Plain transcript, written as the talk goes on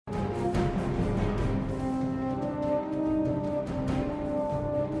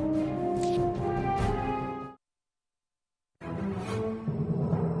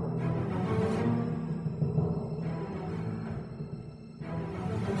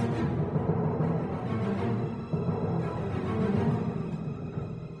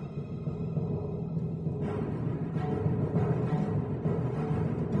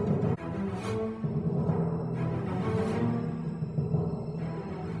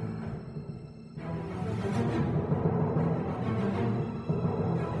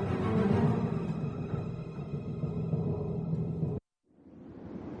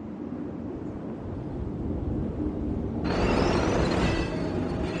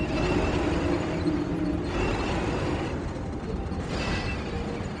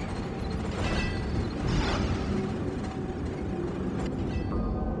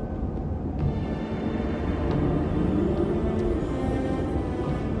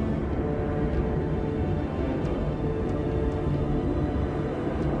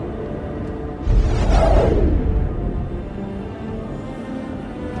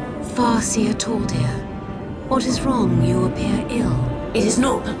see at all, dear? What is wrong? You appear ill. It is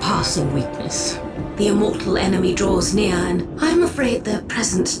not a passing weakness. The immortal enemy draws near, and I'm afraid their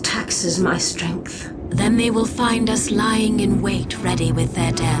presence taxes my strength. Then they will find us lying in wait, ready with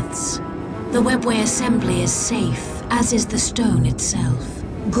their deaths. The webway assembly is safe, as is the stone itself.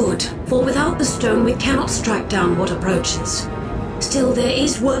 Good, for without the stone we cannot strike down what approaches. Still, there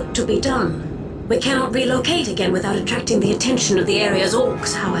is work to be done. We cannot relocate again without attracting the attention of the area's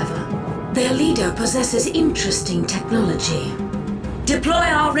orcs, however. Their leader possesses interesting technology. Deploy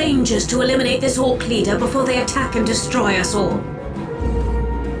our rangers to eliminate this orc leader before they attack and destroy us all.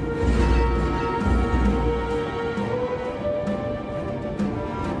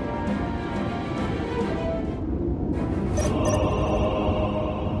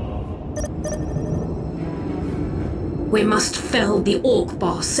 We must fell the orc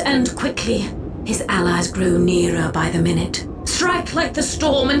boss, and quickly. His allies grow nearer by the minute. Strike like the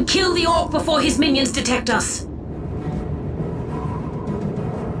storm and kill the orc before his minions detect us.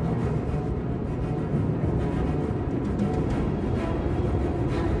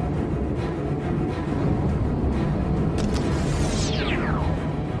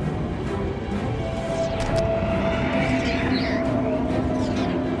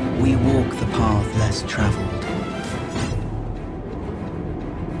 We walk the path less traveled.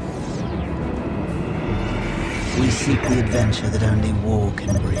 We seek the adventure that only war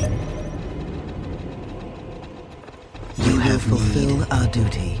can bring. You have fulfilled our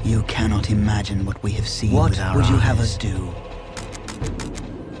duty. You cannot imagine what we have seen with our eyes. What would you have us do?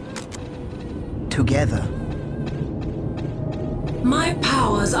 Together. My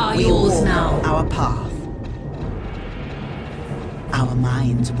powers are yours now. Our path. Our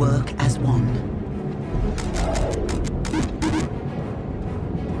minds work as one.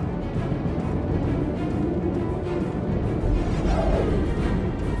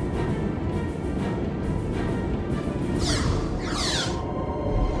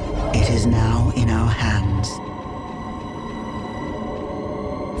 It is now in our hands.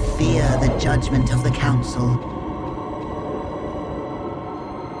 Fear the judgment of the Council.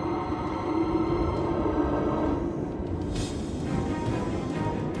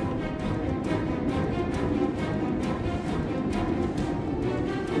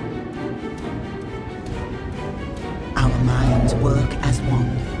 Our minds work as one.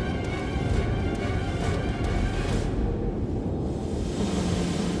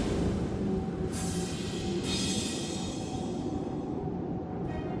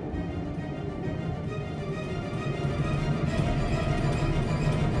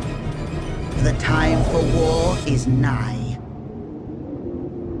 The time for war is nigh.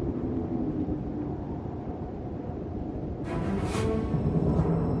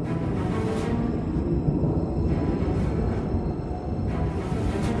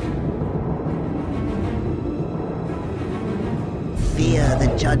 Fear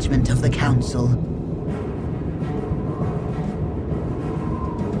the judgment of the Council.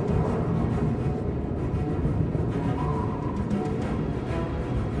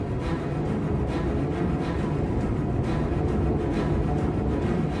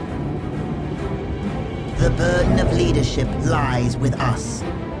 The burden of leadership lies with us.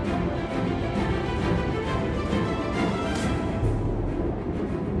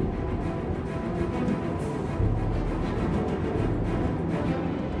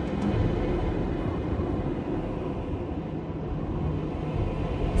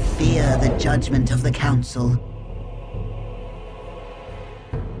 Fear the judgment of the Council.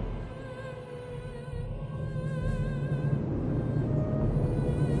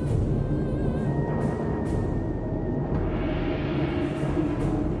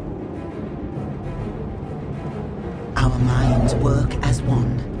 Our minds work as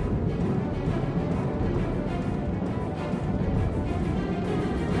one.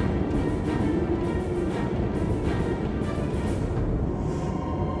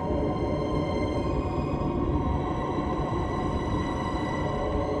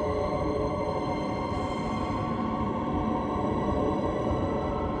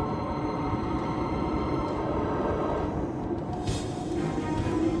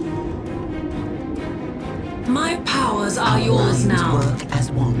 My powers are yours now. Our minds work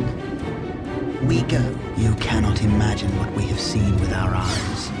as one. We go. You cannot imagine what we have seen with our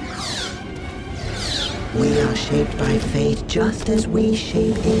eyes. We are shaped by fate just as we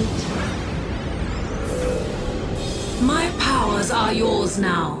shape it. My powers are yours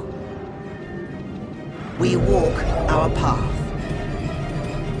now. We walk our path.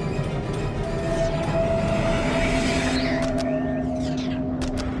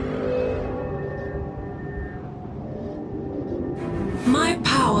 My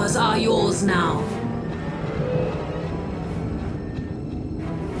powers are yours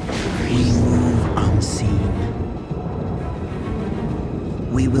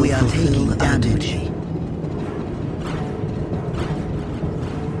We are taking damage.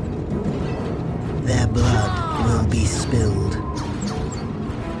 Their blood will be spilled.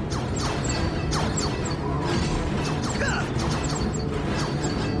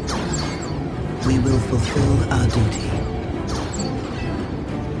 We will fulfill our duty.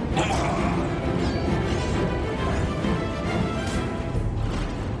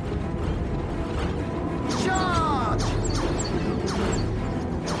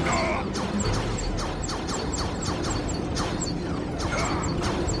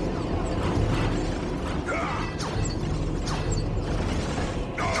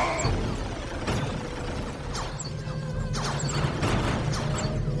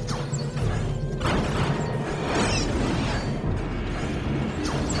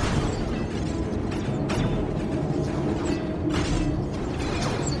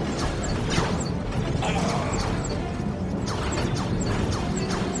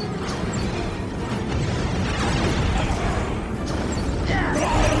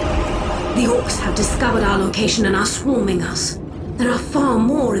 The orcs have discovered our location and are swarming us. There are far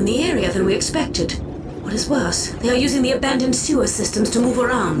more in the area than we expected. What is worse, they are using the abandoned sewer systems to move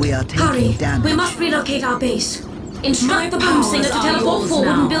around. We are taking Hurry, damage. we must relocate our base. Instruct the boom singer to teleport forward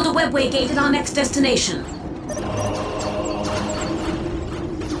and build a webway gate at our next destination.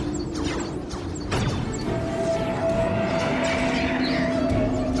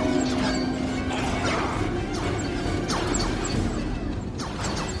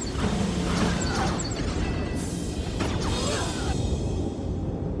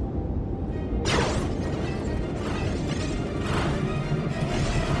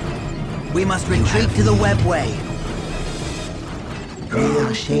 We must retreat to the webway. We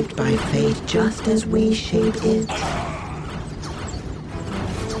are shaped by fate just as we shape it.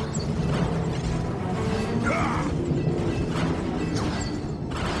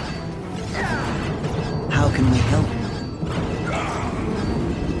 How can we help?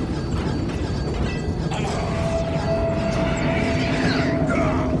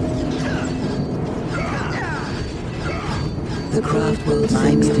 The craft will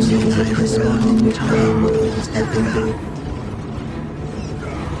my music I respond in time was epic.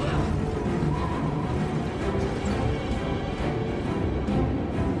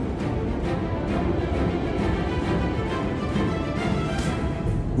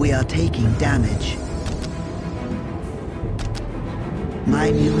 We are taking damage.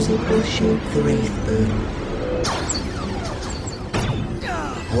 My music will shape the Wraithbone.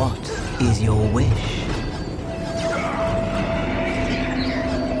 What is your wish?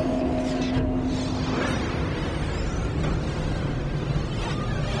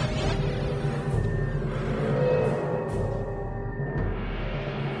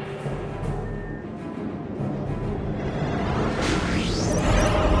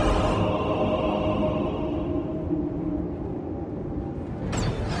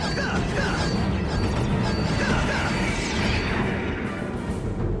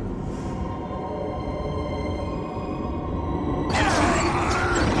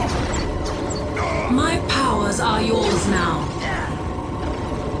 My powers are yours now.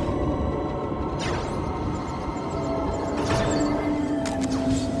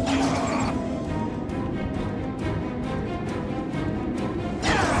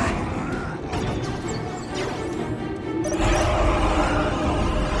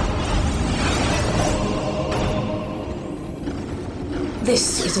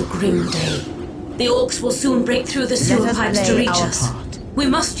 This is a grim day. The orcs will soon break through the sewer pipes to reach us. We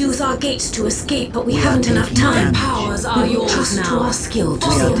must use our gates to escape, but we haven't enough time. Powers are yours trust now. To our skill. To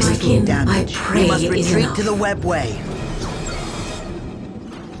we are taking damage. I pray we must retreat enough. to the webway.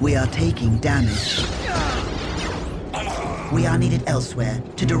 We are taking damage. We are needed elsewhere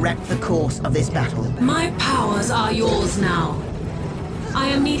to direct the course of this battle. My powers are yours now. I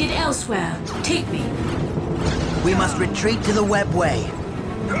am needed elsewhere. Take me. We must retreat to the webway.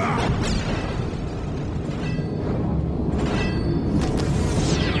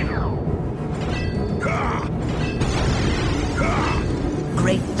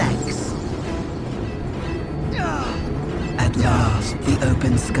 Great thanks. At last, the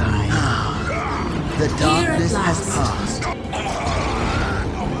open sky. The darkness has passed.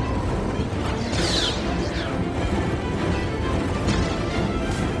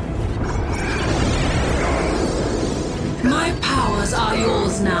 My powers are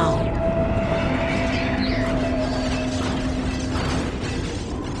yours now.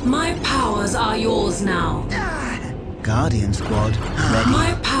 My powers are yours now. Guardian Squad, ready.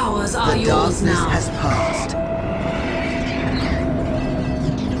 My powers are yours now. The darkness has passed.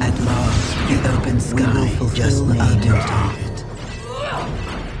 At last, the open sky just made your target.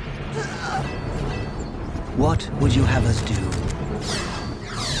 What would you have us do?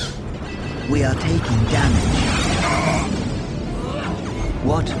 We are taking damage.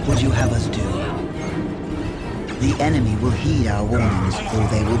 What would you have us do? The enemy will heed our warnings, or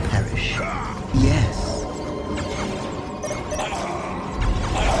they will perish. Yes.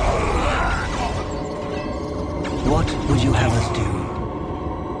 What would you have us do?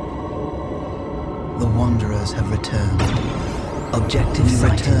 The Wanderers have returned. Objective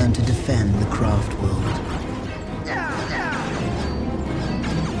sighted. Return to defend the craft world.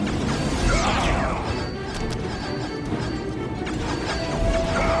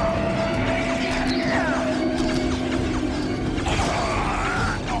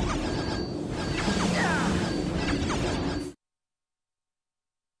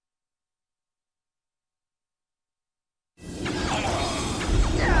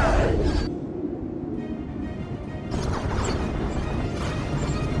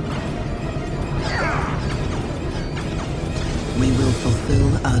 We will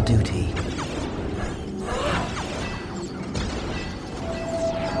fulfill our duty.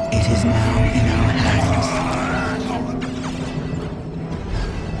 It is now in our hands.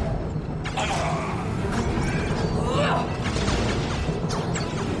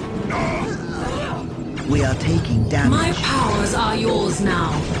 We are taking damage. My powers are yours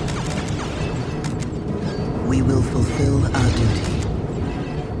now. We will fulfill our duty.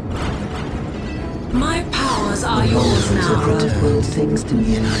 My powers are yours now. The craft world sings to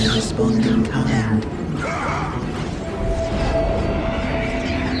me and I respond in kind.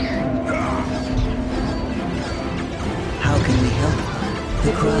 How can we help?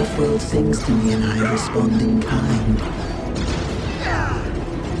 The craft world sings to me and I respond in kind.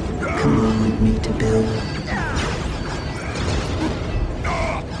 Command me to build.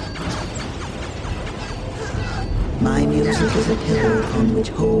 My music is a pillar upon which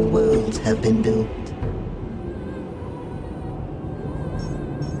whole worlds have been built.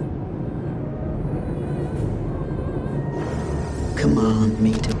 Command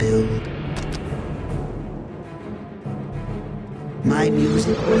me to build. My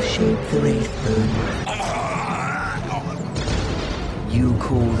music will shape the Wraithbone. You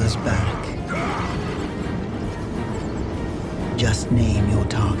called us back. Just name your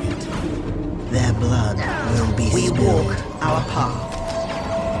target. Their blood will be spilled. We walk our path.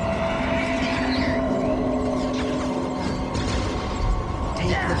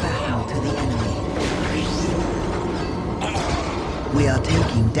 Take the battle to the enemy. We are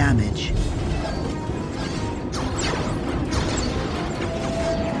taking damage.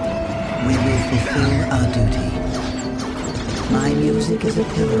 We will fulfill our duty. My music is a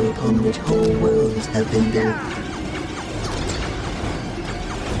pillar upon which whole worlds have been built.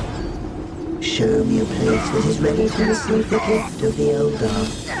 Show me a place that is ready to receive the gift of the Eldar.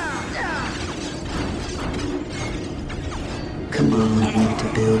 Command me to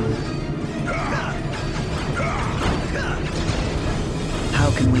build. How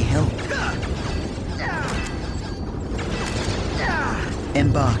can we help?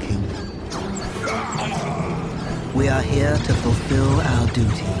 Embarking. We are here to fulfill our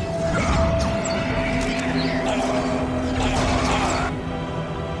duty.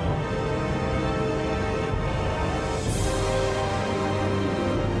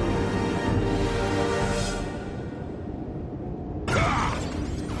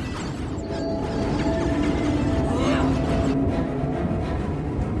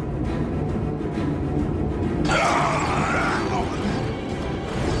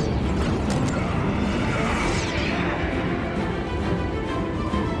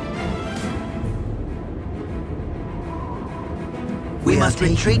 We must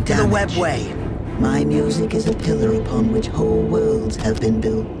retreat to the webway. My music is a pillar upon which whole worlds have been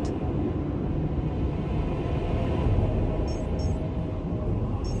built.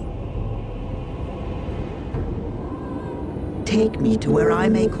 Take me to where I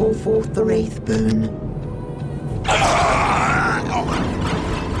may call forth the Wraithbone.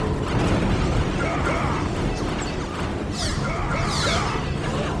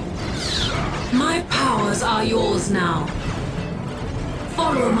 My powers are yours now.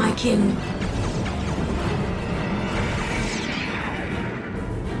 Follow my kin.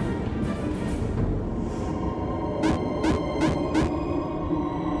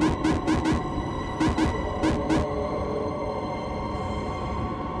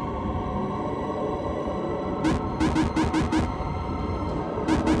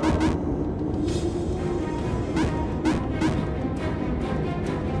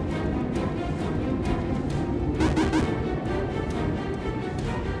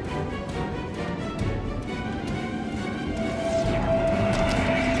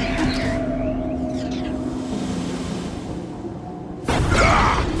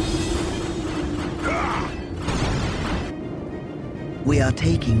 are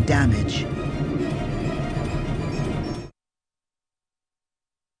taking damage.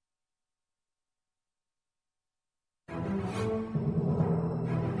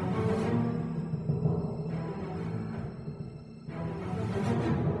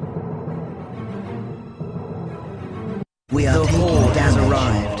 We are taking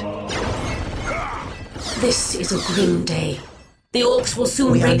damage. This is a grim day. The orcs will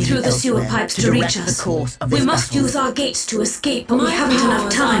soon We are break through the needed sewer elsewhere pipes to to reach direct the us. course of We this must battle. use our gates to escape, but we haven't enough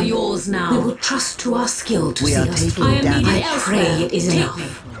powers time. are yours now. We will trust to our skill to We see are us taking through. I am damage. needed I elsewhere. pray it is Take enough. me.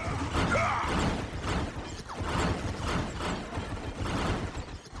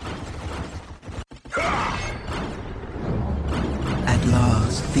 At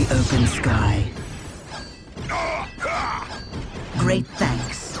last, the open sky. Great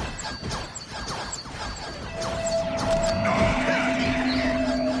thanks.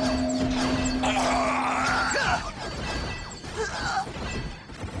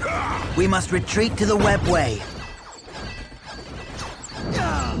 We must retreat to the webway.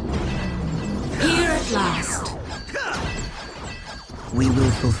 Here at last. We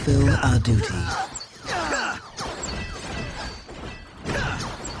will fulfill our duty.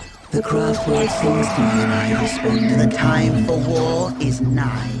 The craft world sings to me and I respond. The time for war is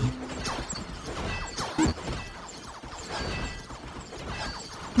nigh.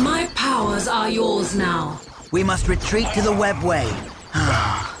 My powers are yours now. We must retreat to the webway.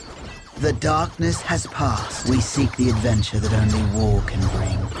 The darkness has passed. We seek the adventure that only war can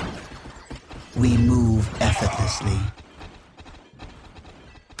bring. We move effortlessly.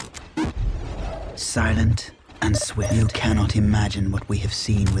 Silent and swift. You cannot imagine what we have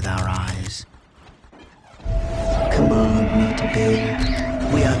seen with our eyes. Command me to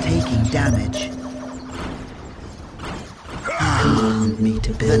build. We are taking damage. Command me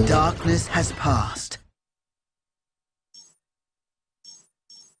to build. The darkness has passed.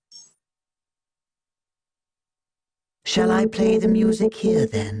 Shall I play the music here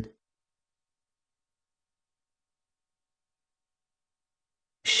then?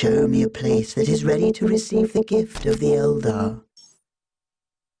 Show me a place that is ready to receive the gift of the Eldar.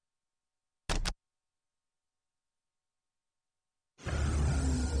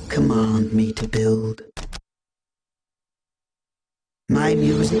 Command me to build. My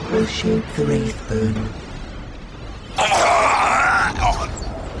music will shape the Wraithbone.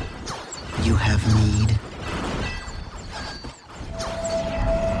 You have need.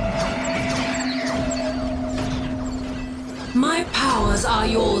 My powers are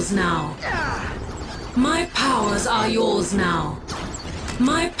yours now. My powers are yours now.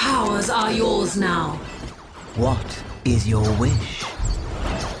 My powers are yours now. What is your wish?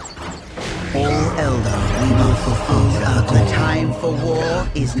 All Eldar, we will fulfill our goal. The time for war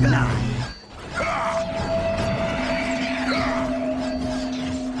is nigh.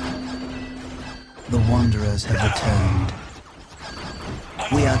 The Wanderers have returned.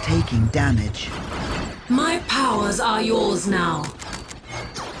 We are taking damage. My powers are yours now.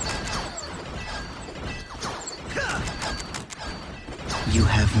 You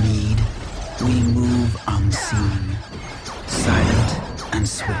have need. We move unseen. Silent and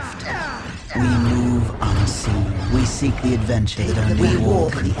swift. We move unseen. We seek the adventure that only war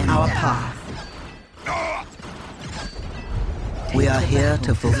can bring. Our path. We are here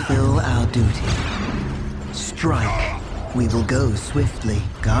to fulfill our duty. Strike. We will go swiftly.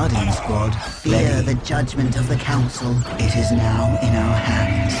 Guardian Squad, fear the judgment of the Council. It is now in our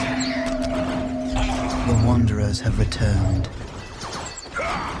hands. The Wanderers have returned.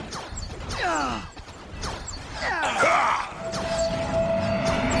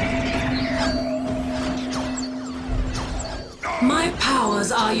 My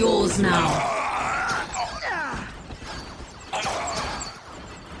powers are yours now.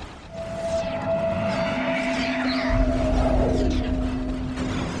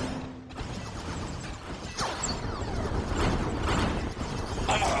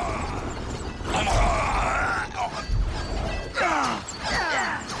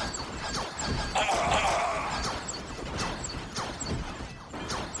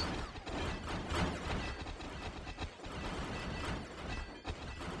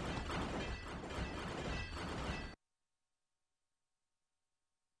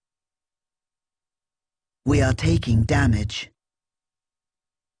 We are taking damage.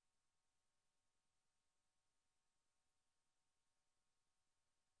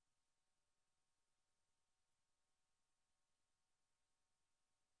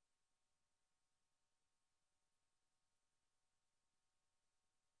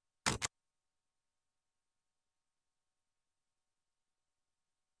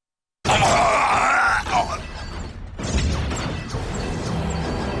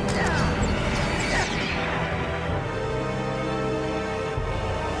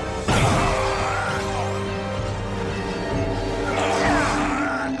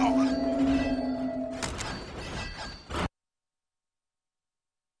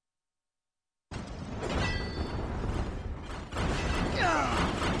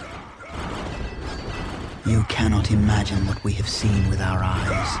 You cannot imagine what we have seen with our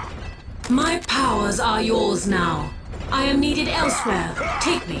eyes. My powers are yours now. I am needed elsewhere.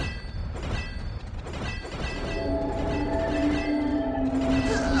 Take me.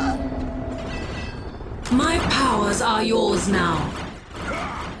 My powers are yours now.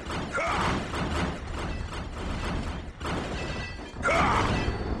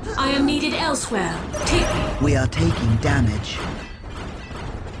 I am needed elsewhere. Take me. We are taking damage.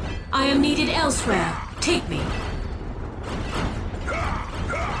 I am needed elsewhere. Take me.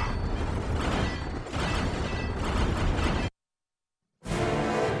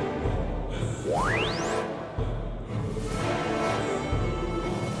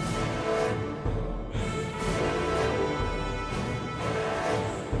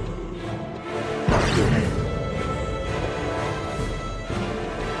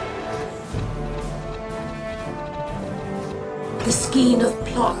 The skein of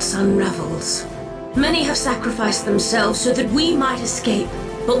plots unravels. Many have sacrificed themselves so that we might escape,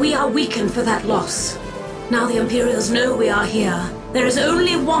 but we are weakened for that loss. Now the Imperials know we are here. There is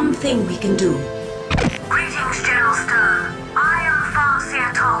only one thing we can do. Greetings, General Stern. I am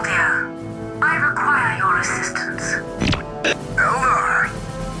Farseer Taldir. I require your assistance. Eldar?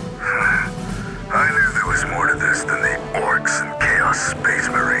 I knew there was more to this than the orcs and Chaos Space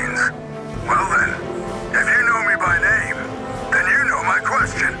Marines. Well then, if you know me by name, then you know my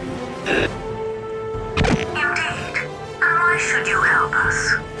question. Indeed. And why should you help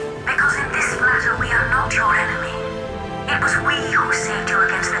us? Because in this matter we are not your enemy. It was we who saved you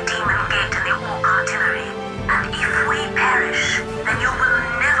against the Demon Gate and the Orc artillery. And if we perish, then you will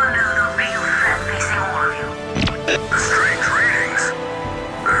never know the real threat facing all of you. The strange readings.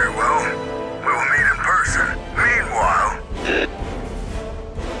 Very well. We will meet in person. Meanwhile...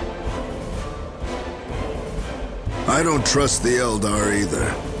 I don't trust the Eldar either.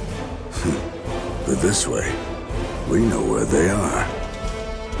 But this way, we know where they are.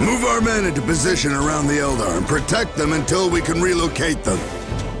 Move our men into position around the Eldar and protect them until we can relocate them.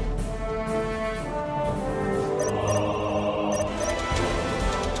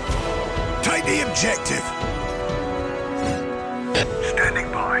 Take the objective. Standing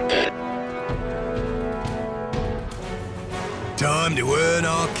by. Time to earn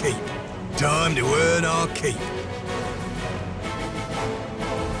our keep. Time to earn our keep.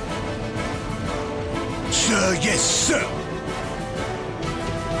 Sir, yes, sir.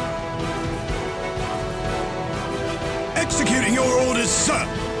 Executing your orders, sir.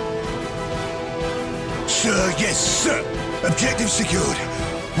 Sir, yes, sir. Objective secured.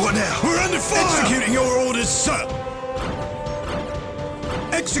 What now? We're under fire! Executing your orders, sir.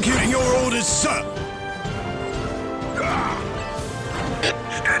 Executing your orders, sir.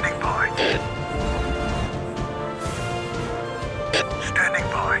 Standing by. Standing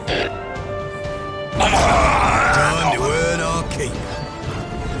by. Time to earn our keep.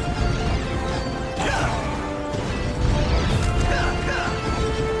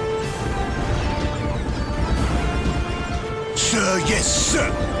 Sir, yes, sir.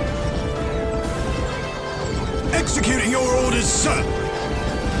 Executing your orders, sir.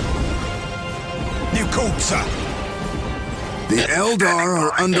 New call, sir. The Eldar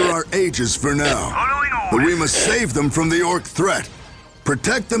are under our aegis for now, but we must save them from the Orc threat.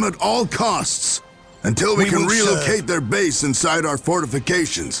 Protect them at all costs, until we can relocate their base inside our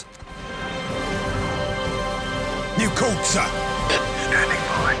fortifications. New call, sir. Standing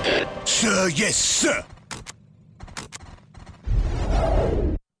by. Sir, yes, sir.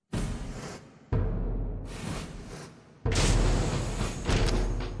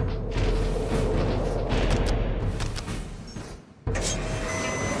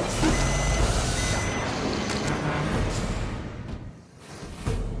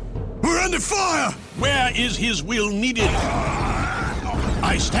 Under fire! Where is his will needed?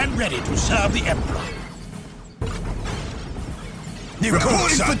 I stand ready to serve the Emperor.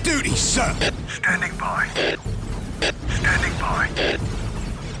 Reporting for duty, sir. Standing by. Standing by.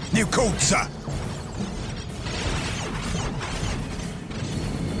 New code, sir.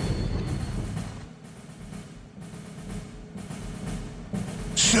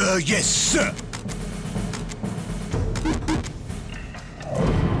 Sir, yes, sir.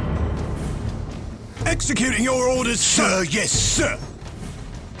 Executing your orders, sir. Yes, sir.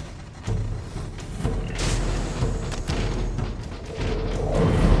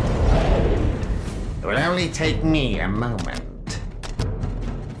 It will only take me a moment.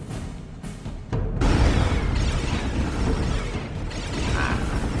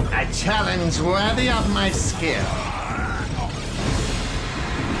 A challenge worthy of my skill.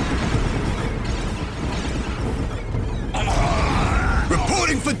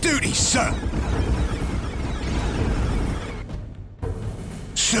 Reporting for duty, sir.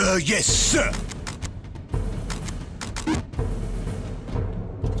 Sir, yes, sir.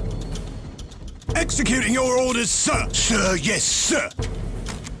 Executing your orders, sir. Sir, yes, sir.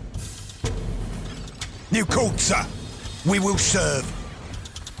 New called, sir. We will serve.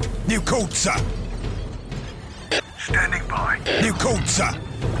 New called, sir. Standing by. New called, sir.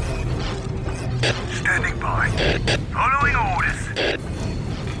 Standing by. Following orders.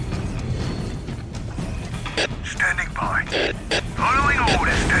 Standing by. Following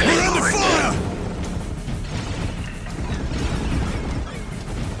orders. Standing We're under by. fire!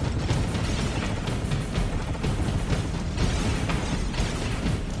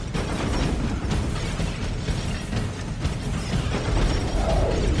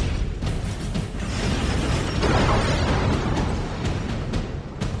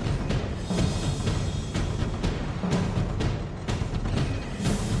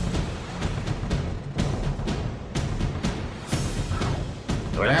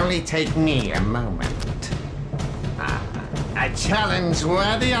 It will only take me a moment. A challenge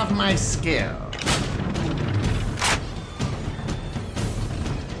worthy of my skill.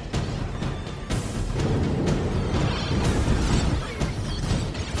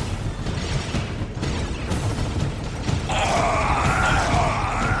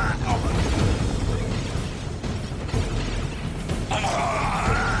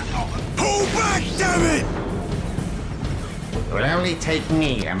 Pull back, damn it! It will only take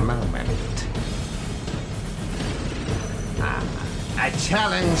me a moment. A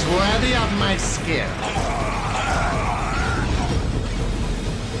challenge worthy of my skill.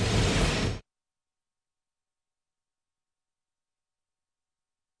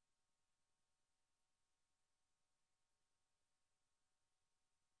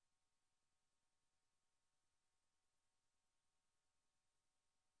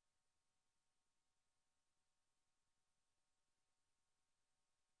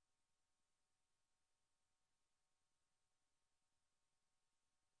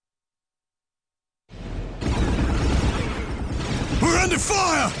 We're under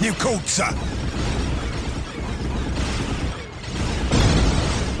fire! New called, sir.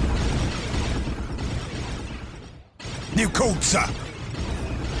 New called, sir.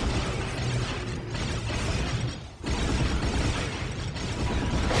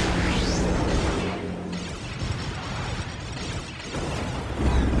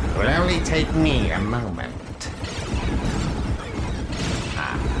 It will only take me a moment.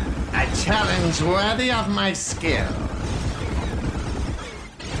 A challenge worthy of my skill.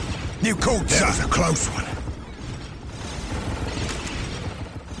 New called, sir. That was a close one.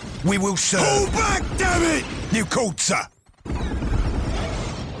 We will serve. Pull back, damn it! New called, sir.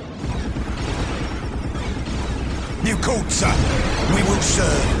 New called, sir. We will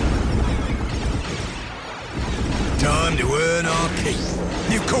serve. Time to earn our keep.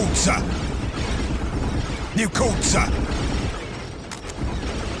 New called, sir. New called, sir.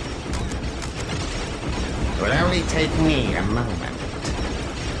 It will only take me a moment.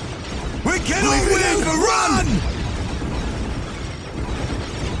 We cannot win! Run!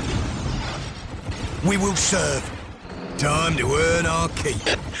 We will serve. Time to earn our keep.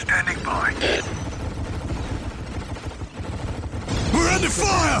 Standing by. We're under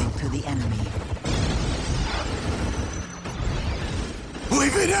fire! To the enemy.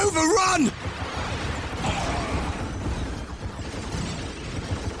 We've been overrun!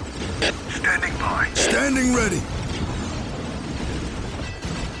 Standing by. Standing ready.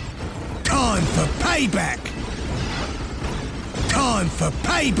 Time for payback! Time for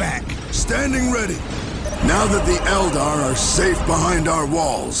payback! Standing ready. Now that the Eldar are safe behind our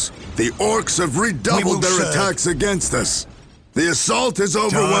walls, the orcs have redoubled their attacks against us. The assault is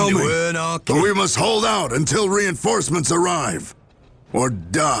overwhelming, Time to earn our keep. but we must hold out until reinforcements arrive, or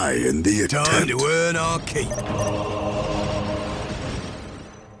die in the attempt. Time to earn our keep.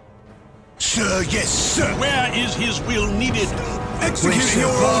 Sir, yes, sir. Where is his will needed? Executing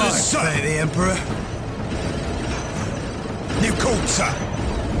your orders, sir. Thank the Emperor. New called, sir.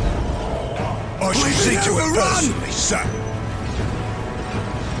 I shall see to it personally, sir.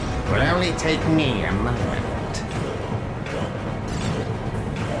 It will only take me a moment.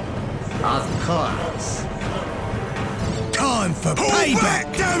 Of course. Time for payback!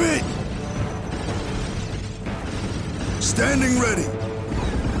 Back, damn it! Standing ready.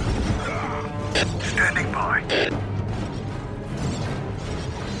 Standing by.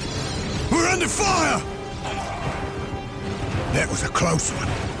 We're under fire! That was a close one.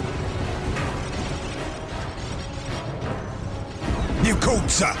 New called,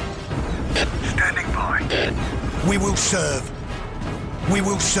 sir. Standing by. We will serve. We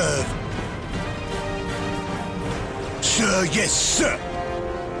will serve. Sir, yes, sir.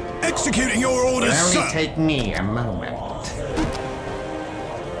 Executing your orders, It'll sir! only take me a moment.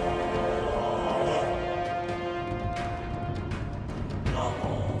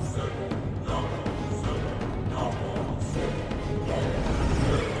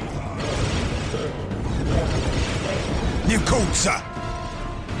 You called, sir?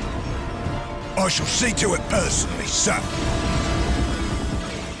 I shall see to it personally, sir.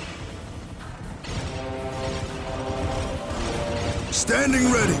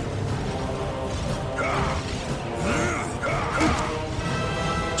 Standing ready.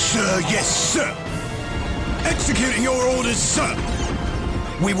 Sir, yes, sir. Executing your orders, sir.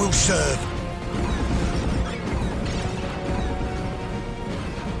 We will serve.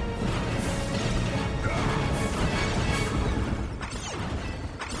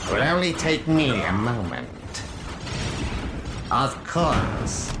 It'll only take me a moment. Of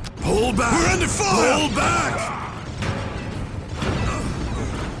course. Pull back! We're under fire! Pull back!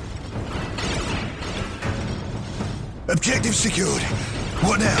 Objective secured.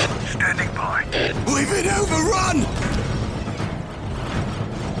 What now? Standing by. We've been overrun!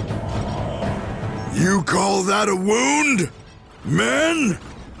 You call that a wound? Men,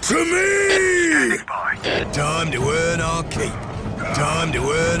 to me! Standing by. Time to earn our keep. Time to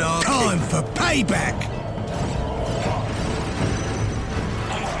earn our Time keep. For payback!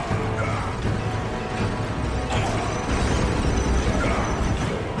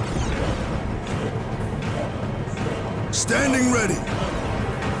 Standing ready.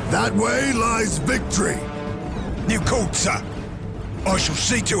 That way lies victory. You called, sir. I shall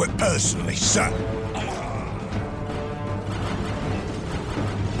see to it personally, sir.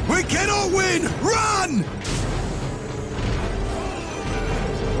 We cannot win! Run!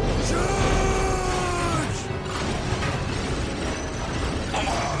 Charge!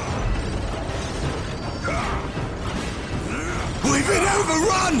 We've been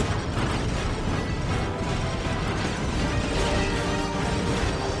overrun!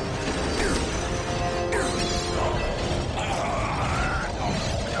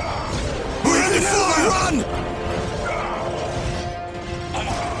 Run!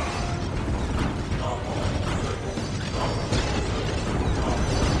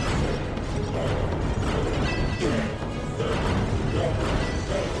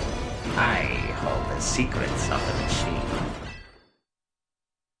 I hold the secrets of the machine.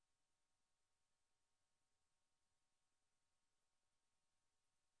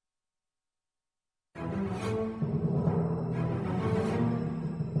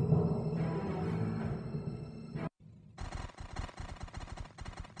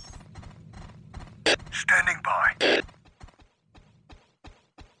 Standing by.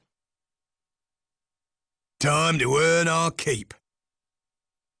 Time to earn our keep.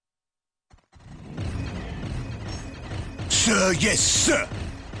 Sir, yes, sir.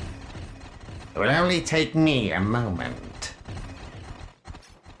 It will only take me a moment.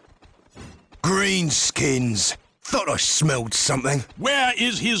 Greenskins. Thought I smelled something. Where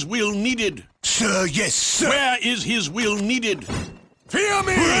is his will needed? Sir, yes, sir. Where is his will needed? Fear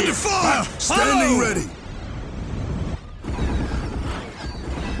me! We're under fire! Standing ready.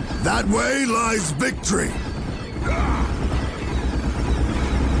 That way lies victory.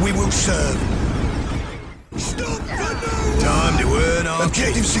 We will serve. Stop for no one! Time to earn our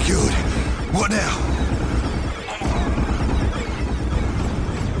objective secured. What now?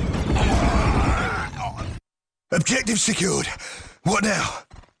 Objective secured. What now?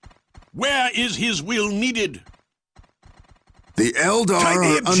 Where is his will needed? The Eldar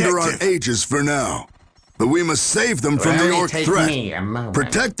Take the are under our objective. aegis for now, but we must save them from It'll the only Orc take threat. me a moment.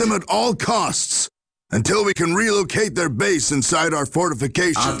 Protect them at all costs until we can relocate their base inside our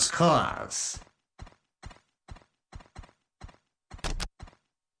fortifications. Of course.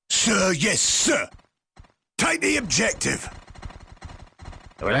 Sir, yes, sir. Take the objective.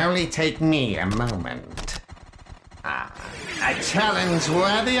 It will only take me a moment. A challenge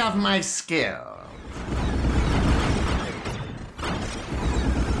worthy of my skill.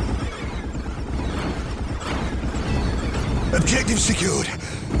 Objective secured.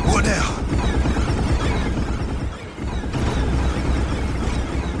 What now?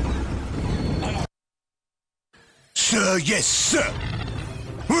 Sir, yes, sir.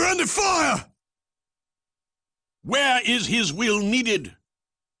 We're under fire! Where is his will needed?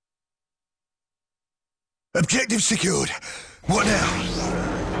 Objective secured. What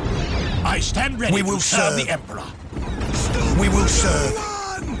now? I stand ready We will to serve serve. the Emperor. We will serve.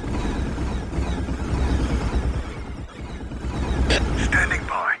 Standing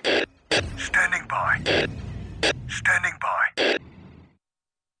by. Standing by. Standing by.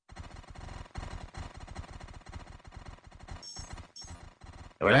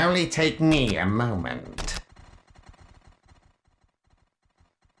 It will only take me a moment.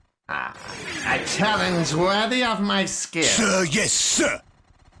 A challenge worthy of my skill. Sir, yes, sir.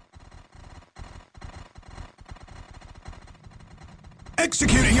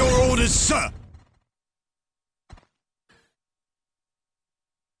 Executing your orders, sir.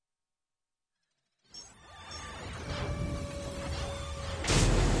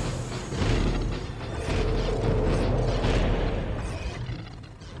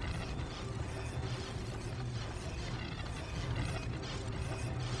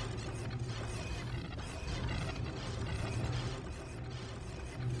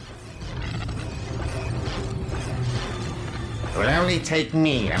 It will only take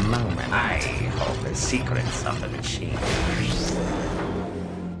me a moment. I hold the secrets of the machine.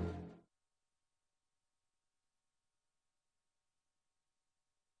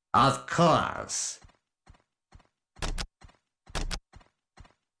 Of course.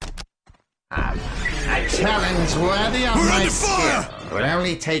 A challenge worthy of my skill. It will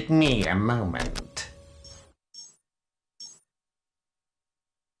only take me a moment.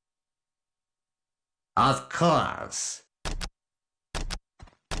 Of course.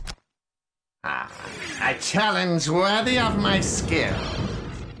 A challenge worthy of my skill.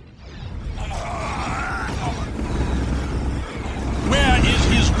 Where is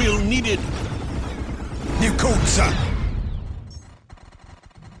his will needed? You called, sir.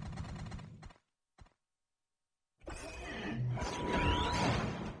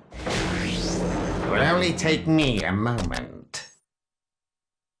 It will only take me a moment.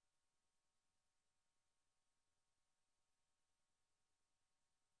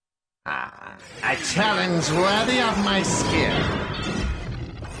 A challenge worthy of my skill.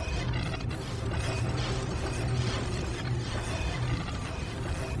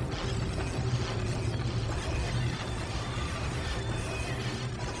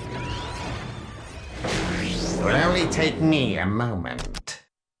 It will only take me a moment.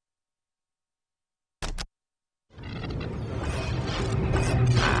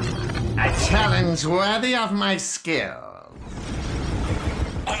 A challenge worthy of my skill.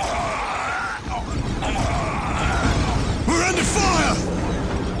 We're under fire!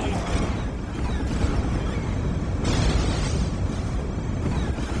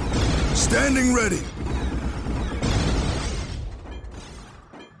 Standing ready.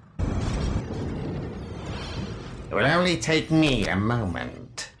 It will only take me a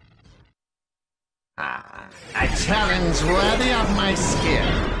moment. A challenge worthy of my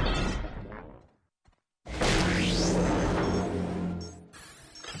skill.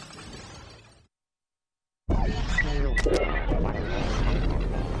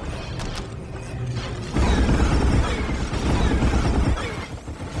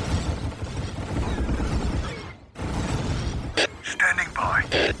 Standing by.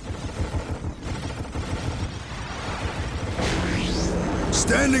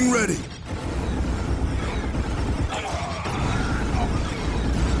 Standing ready.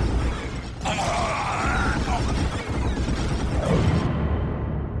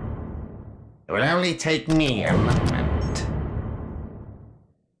 It will only take me a moment.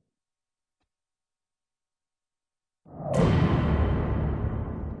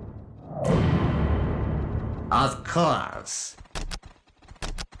 Of course.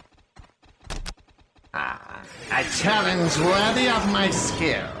 A challenge worthy of my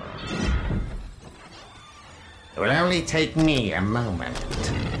skill. It will only take me a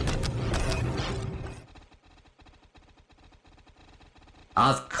moment.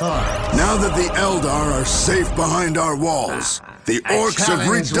 Of course. Now that the Eldar are safe behind our walls, the orcs have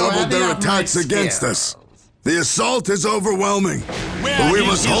redoubled their attacks against us. The assault is overwhelming, but we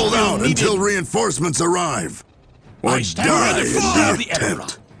must hold out until reinforcements arrive. Or die in the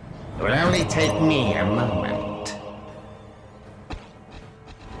attempt. It will only take me a moment.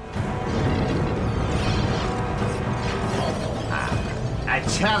 A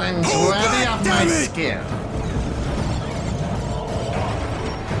challenge worthy of my skill.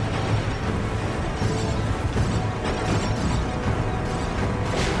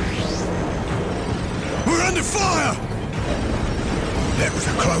 We're under fire! That was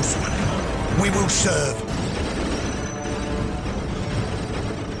a close one. We will serve.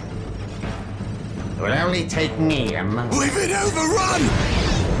 It will only take me a moment. We've been overrun!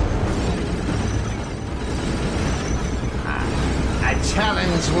 A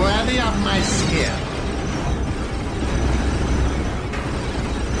challenge worthy of my skill.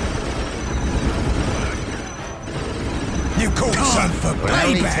 You called, son, for It will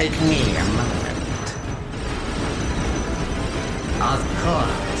only payback! take me a moment. Of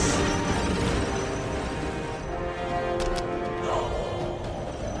course.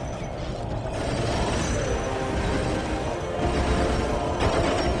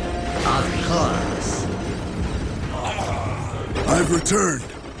 course. I've returned.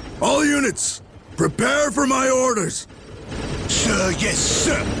 All units, prepare for my orders. Sir, yes,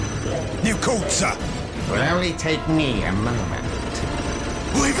 sir. New call, sir. Will only take me a moment.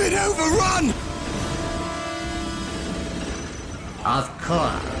 We've been overrun! Of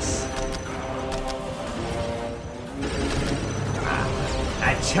course.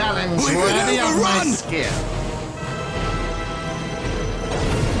 A challenge We've been worthy of my overrun! skill.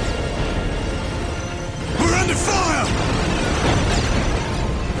 We're under fire!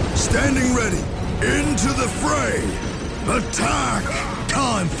 Standing ready. Into the fray. Attack!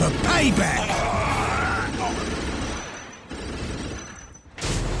 Time for payback!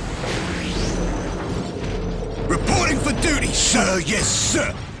 Reporting for duty, sir. Yes,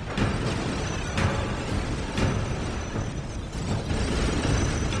 sir.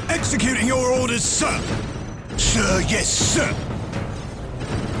 Executing your orders, sir. Sir, yes, sir.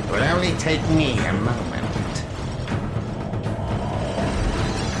 Will only take me a moment.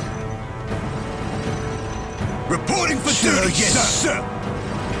 Reporting for duty, yes, sir.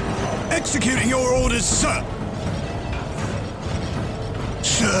 Executing your orders, sir.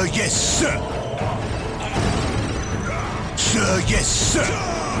 Sir, yes, sir. Sir, yes, sir.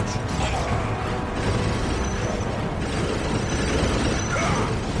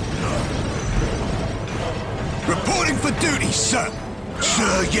 Reporting for duty, sir.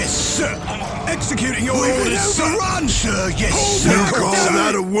 Sir, yes, sir. Executing your orders, sir. Run, sir, yes, sir. You call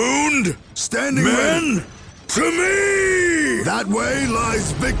that a wound? Standing men, to me! That way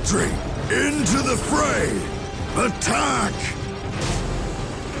lies victory. Into the fray. Attack!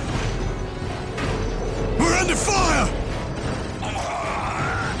 We're under fire!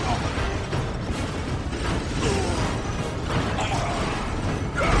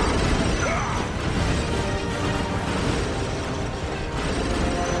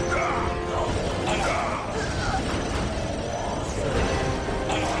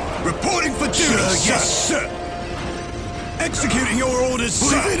 Reporting for duty, sir. Yes, sir. Executing your orders,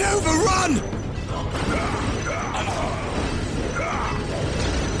 sir. We've been overrun!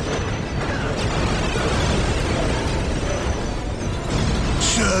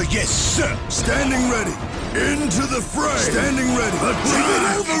 Sir, yes, sir. Standing ready. Into the fray. Standing ready. Attack!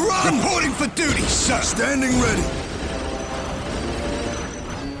 We've been overrun! Reporting for duty, sir. Standing ready.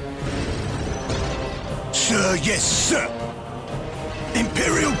 Sir, yes, sir.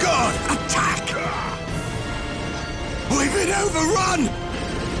 Imperial Guard, attack! We've been overrun!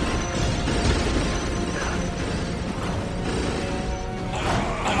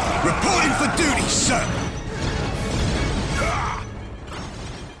 Reporting for duty, sir.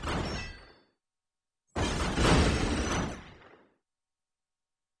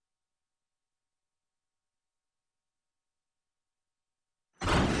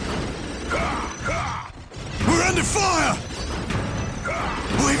 We're under fire!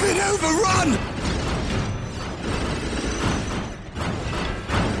 We've been overrun!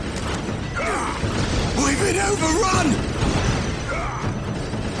 We've been overrun!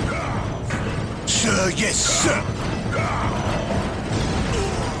 Sir, yes, sir.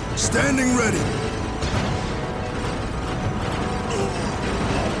 Standing ready.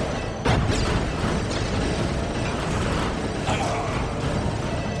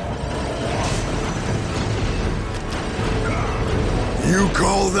 You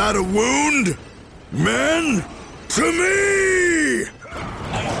call that a wound? Men, to me!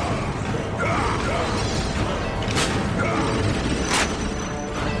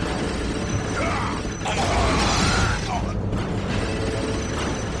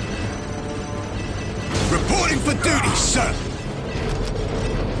 Reporting for duty, sir.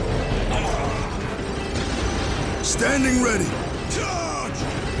 Standing ready. Charge!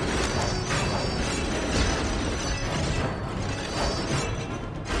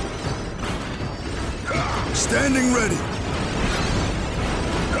 Standing ready.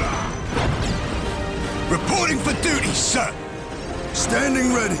 Reporting for duty, sir.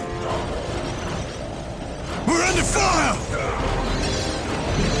 Standing ready. We're under fire!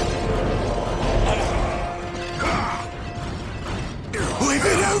 We've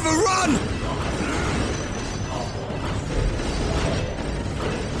been overrun!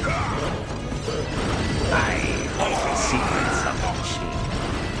 I hold the secrets of the machine.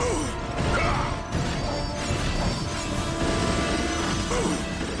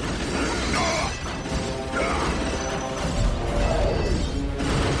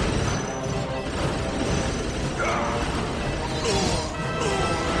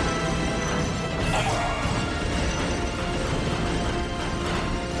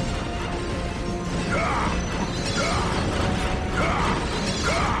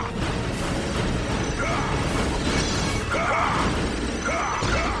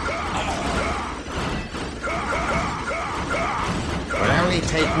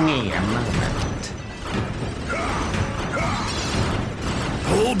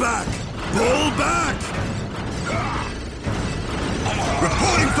 Pull back! Pull back!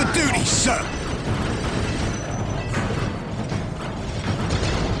 Reporting for duty, sir!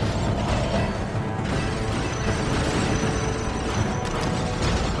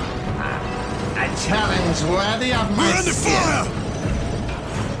 A challenge worthy of my We're under skill. fire!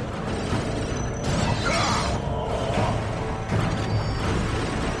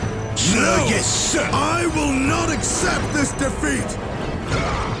 No! Yes, sir! I will not accept this defeat!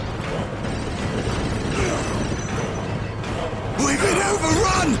 We've been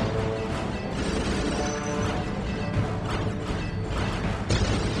overrun!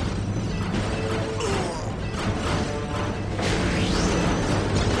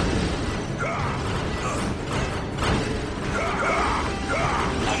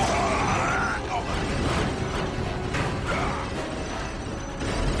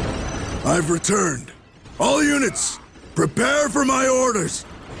 I've returned. All units, prepare for my orders!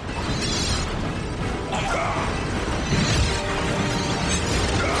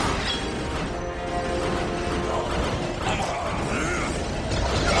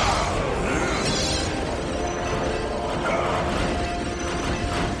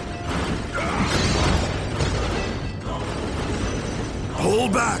 Pull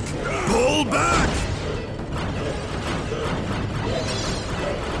back! Pull back!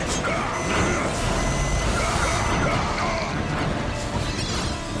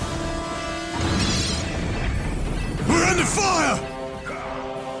 We're under fire!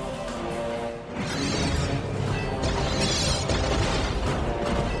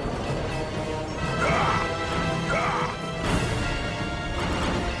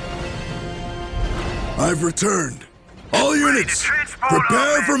 I've returned. All units,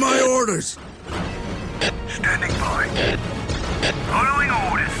 prepare for my orders! Standing by. Following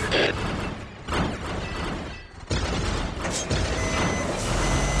orders.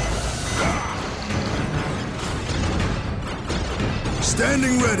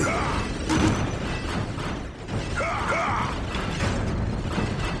 Standing ready.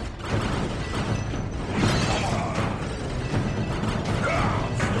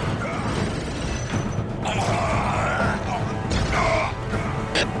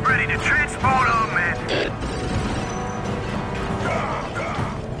 Ready to transport our men.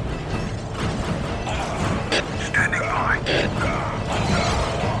 Standing by.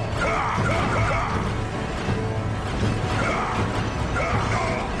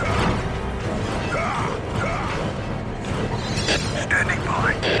 Standing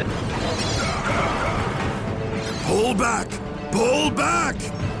by. Pull back! Pull back!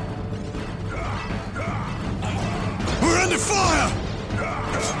 We're under fire!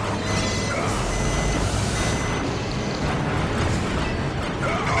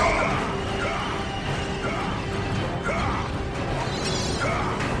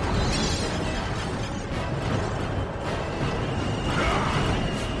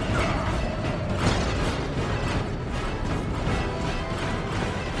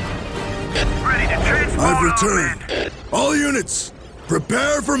 Ready to transport I've our returned. men. All units,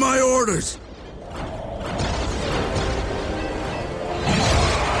 prepare for my orders!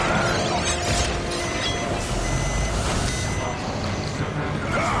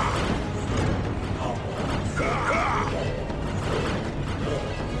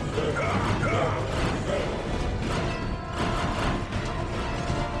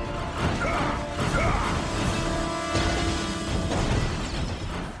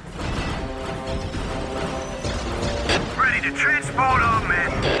 Ready to transport our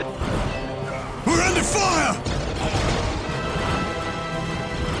men. We're under fire!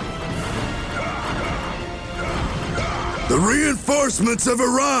 The reinforcements have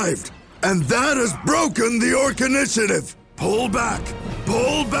arrived, and that has broken the Orc initiative! Pull back!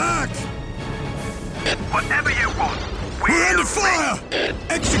 Pull back! Whatever you want. We're under fire!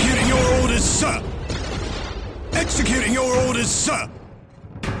 Executing your orders, sir! Executing your orders, sir!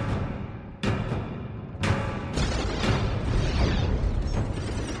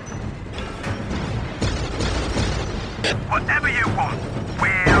 Whatever you want.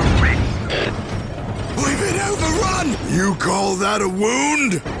 We're ready. We've been overrun! You call that a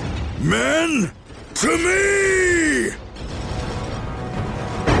wound? Men, to me!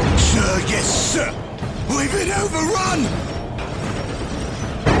 Sir, yes, sir! We've been overrun!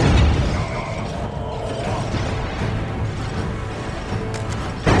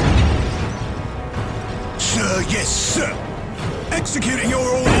 Sir, yes, sir! Executing your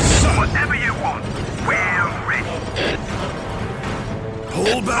orders, sir! Whatever you want. We're ready.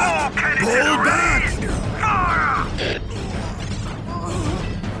 Pull All back! cannons Pull are back! raised. Fire!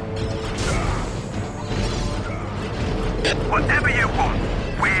 Whatever you want.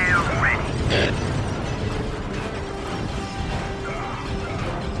 We're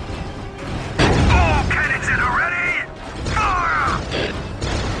Cannons in ready! Fire!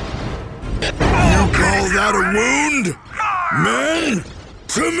 You call that a wound? Men,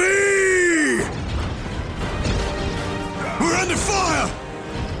 to me! We're under fire!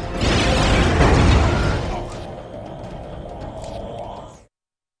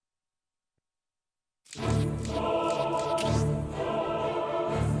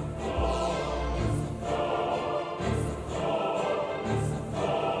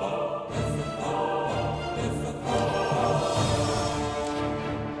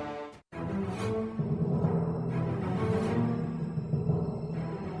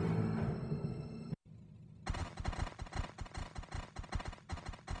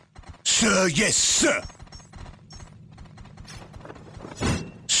 Sir, yes, sir.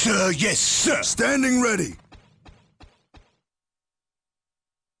 Sir, yes, sir. Standing ready.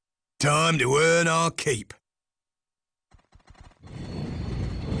 Time to earn our keep.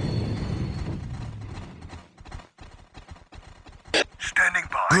 Standing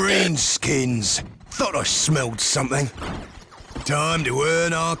by. Greenskins. Thought I smelled something. Time to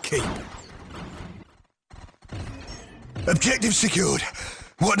earn our keep. Objective secured.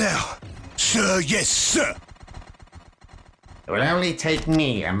 What now? Sir, yes, sir. It will only take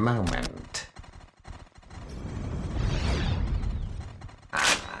me a moment.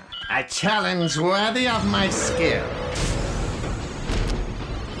 A challenge worthy of my skill.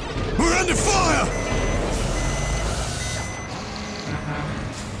 We're under fire!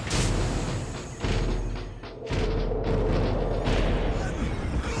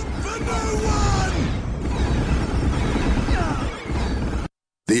 For no one!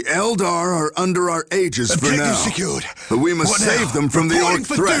 The Eldar are under our aegis for Objective now. secured. But we must What now? save them from the Reporting Orc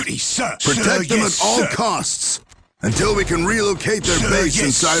for threat. duty, sir. Protect Sir, them yes, at all sir. costs until we can relocate their Sir, base yes,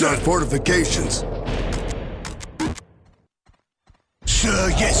 inside sir. our fortifications. Sir,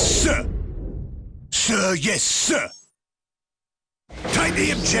 yes, sir. Sir, yes, sir. Take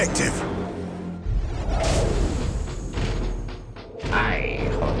the objective. I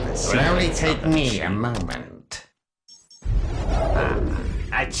hope this will only take me a moment.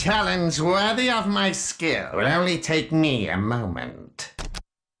 A challenge worthy of my skill will only take me a moment.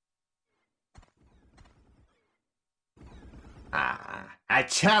 A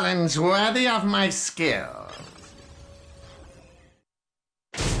challenge worthy of my skill.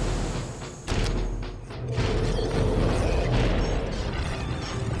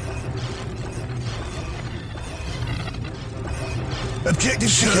 Objective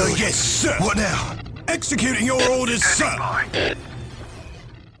secured. Yes, sir. What now? Executing your orders, sir. It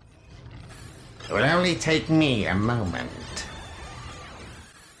will only take me a moment.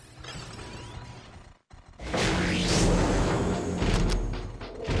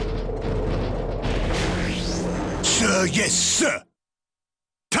 Sir, yes, sir.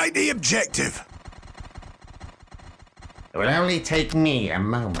 Take the objective. It will only take me a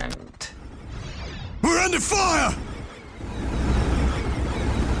moment. We're under fire!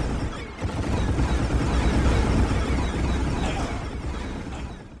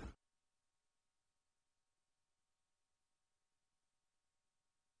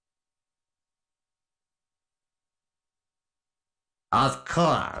 Of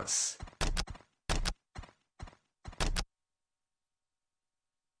course.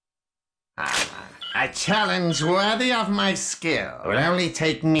 A challenge worthy of my skill will only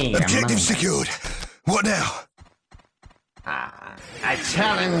take me a Objective moment. secured. What now? A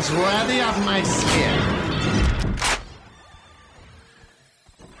challenge worthy of my skill.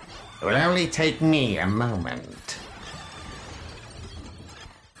 It will only take me a moment.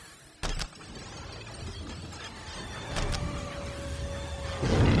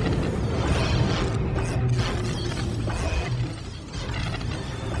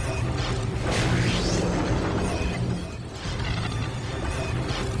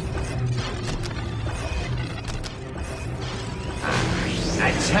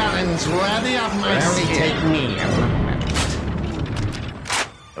 A challenge worthy of my skill. It will only take me a moment.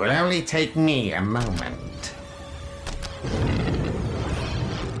 It will only take me a moment.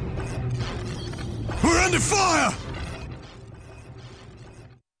 We're under fire!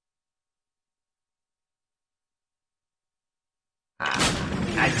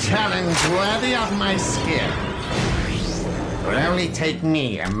 A challenge worthy of my skill. It will only take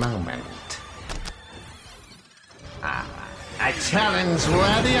me a moment. A challenge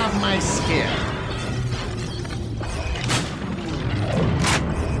worthy of my skill.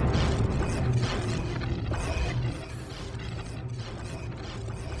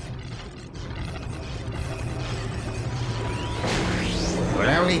 It will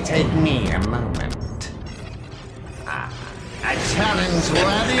only take me a moment. A challenge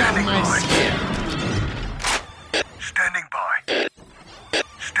worthy of my skill. Standing by.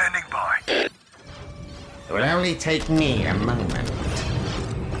 Standing by. It will only take me a moment.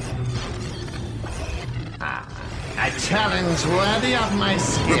 A challenge worthy of my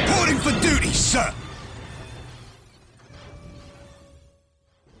skill. Reporting for duty, sir.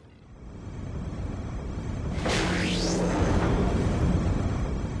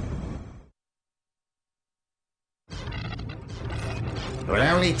 It will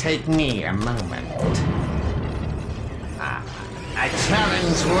only take me a moment. A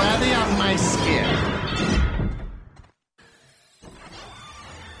challenge worthy of my skill.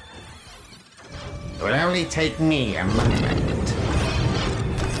 It will only take me a moment.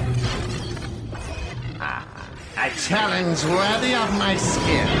 A challenge worthy of my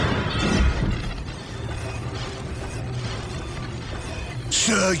skill.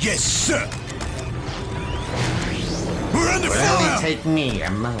 Sir, yes, sir. We're under It will fire! only take me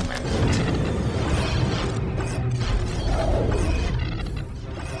a moment.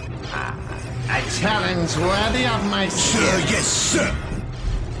 A challenge worthy of my skill. Sir, yes, sir.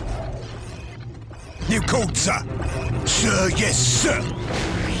 New code, sir. Sir, yes, sir.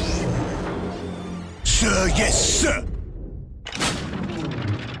 Sir, yes, sir.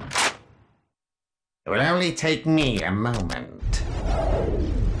 It will only take me a moment.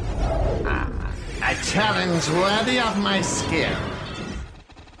 A challenge worthy of my skill.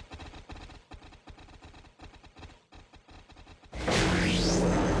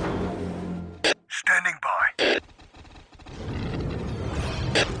 Standing by.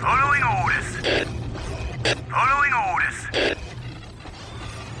 Following orders. Following orders.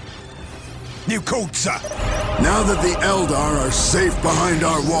 New code, sir. Now that the Eldar are safe behind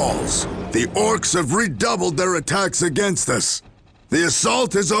our walls, the orcs have redoubled their attacks against us. The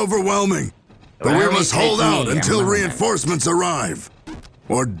assault is overwhelming, but we must hold out until reinforcements arrive,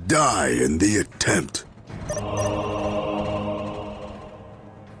 or die in the attempt.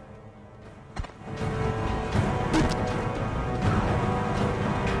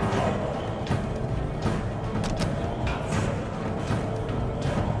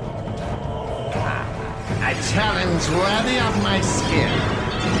 A challenge worthy of my skill.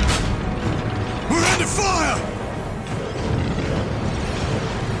 We're under fire!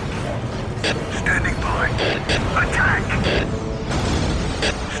 Standing by. Attack!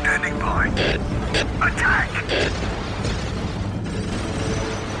 Standing by. Attack!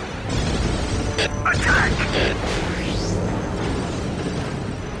 Attack!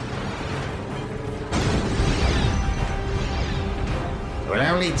 It will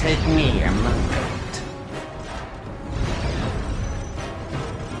only take me a moment.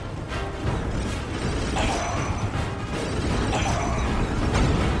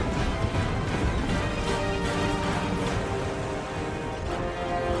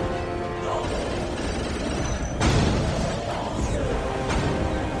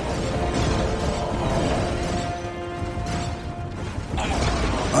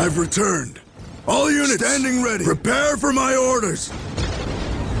 I've returned. All units standing ready. Prepare for my orders.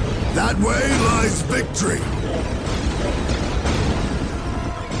 That way lies victory.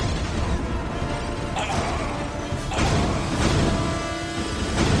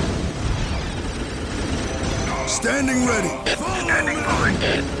 Standing ready. Standing by.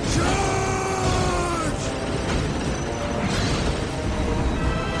 Charge!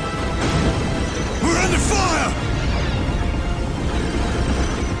 We're under fire!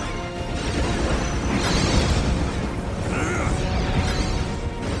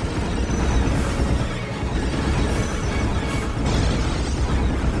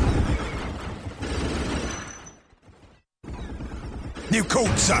 New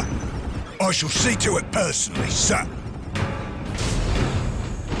code, sir. I shall see to it personally, sir.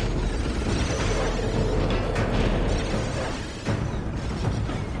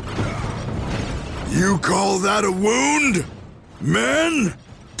 You call that a wound? Men,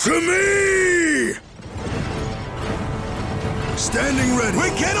 to me! Standing ready. We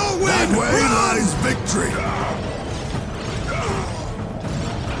cannot win! That way Run! lies victory.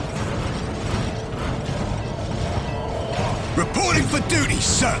 Reporting for duty,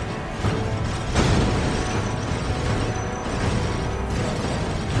 sir.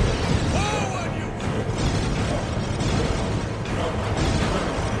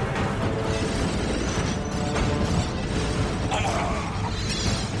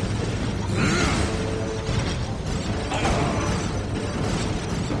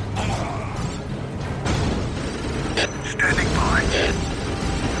 Standing by.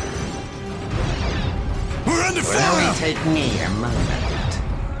 We're under It will fire! only take me a moment.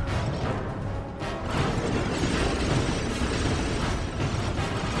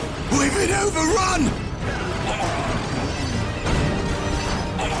 been overrun!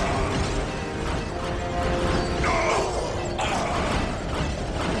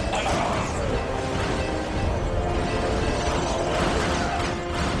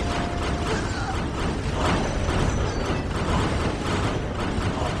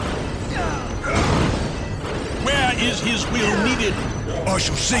 Where is his will needed? I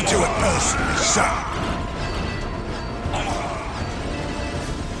shall see to it personally, sir.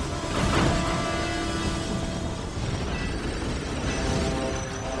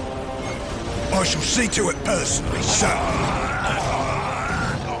 I shall see to it personally, sir.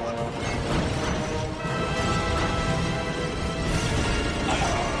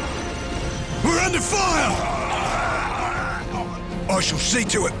 We're under fire! I shall see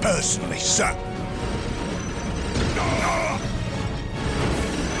to it personally, sir.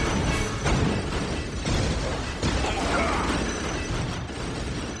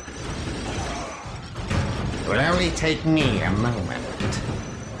 It will only take me a moment.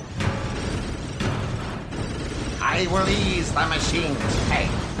 I will ease the machine's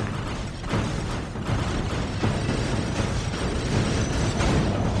pain.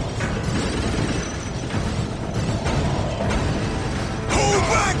 Hold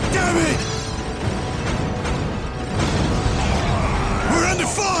back, damn it! We're under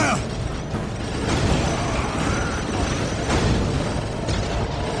fire!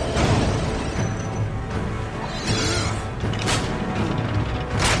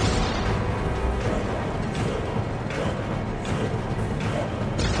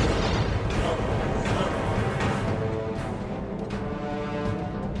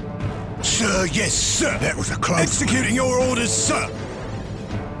 Sir, yes, sir. That was a close. Executing your orders, sir.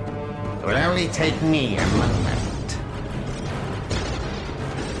 It will only take me a moment.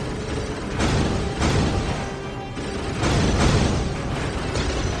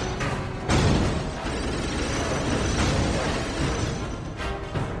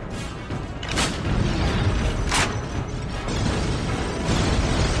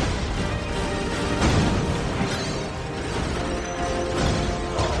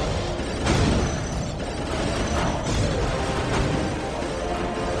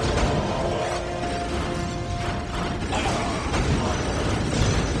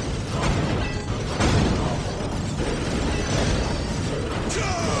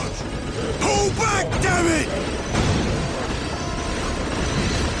 Hold back, damn it!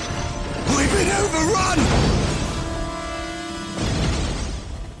 We've been overrun!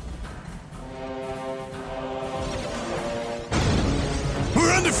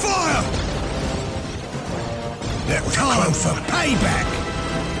 We're under fire! That was time for payback!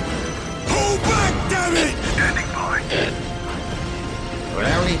 Hold back, damn it! Standing by. It will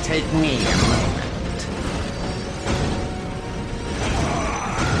only take me a moment.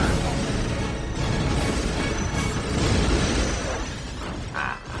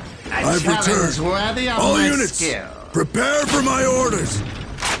 I've returned. Worthy of All my units, skill. prepare for my orders.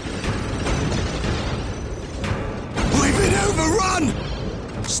 We've been overrun!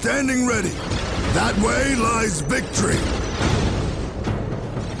 Standing ready. That way lies victory.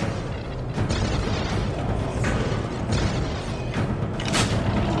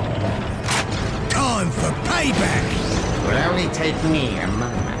 Time for payback! It will only take me a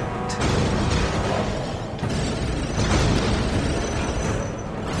moment.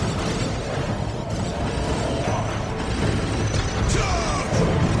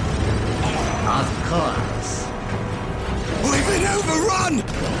 Of course. We've been overrun!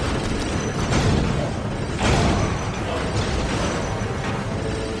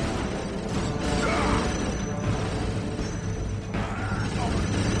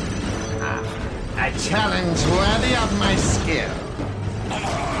 A challenge worthy of my skill.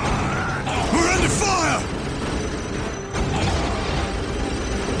 We're under fire!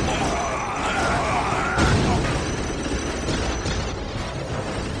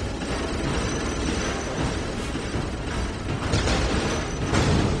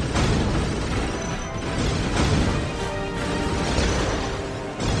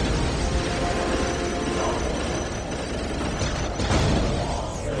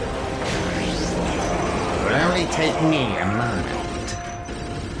 It will only take me a moment.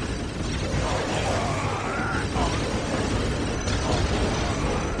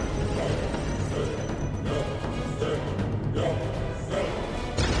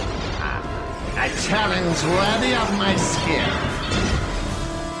 A challenge worthy of my skill.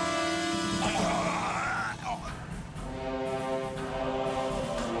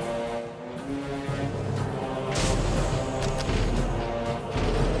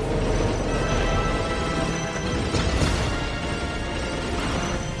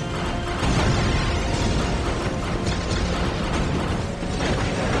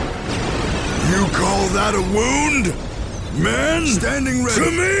 that a wound? Men, standing ready. To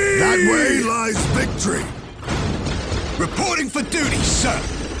me! That way lies victory. Reporting for duty, sir.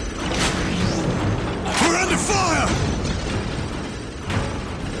 We're under fire!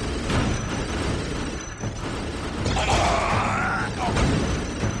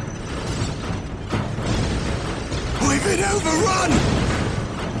 We've been overrun!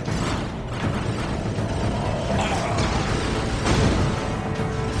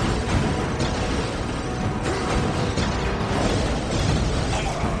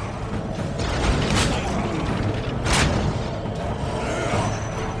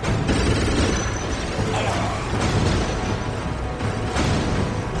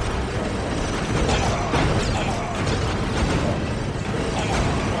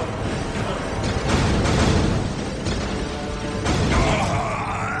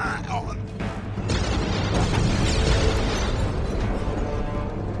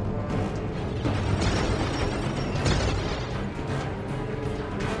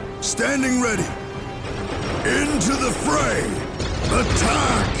 Standing ready. Into the fray.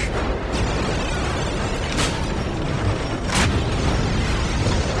 Attack!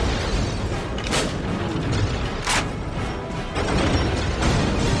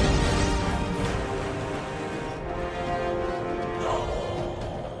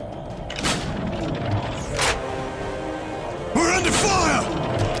 We're under fire!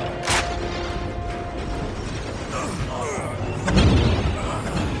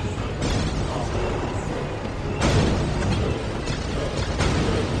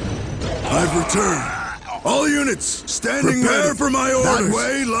 I've returned. All units, standing prepare ready. For my orders. That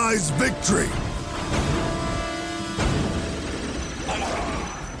way lies victory.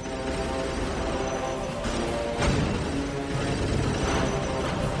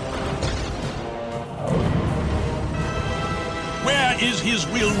 Where is his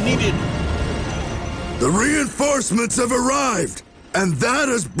will needed? The reinforcements have arrived, and that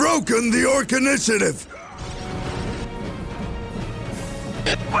has broken the Orc initiative.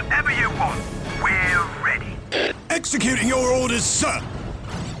 Whatever you want, we're ready. Executing your orders, sir!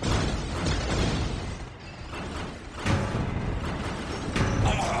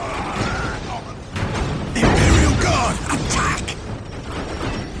 Imperial Guard, attack!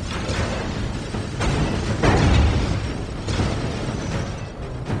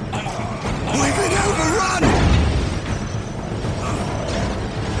 We've been overrun!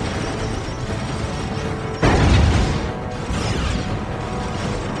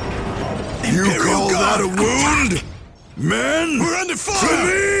 You call that a wound? Attack. Men? We're under fire! To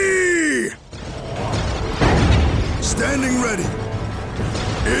me! Standing ready.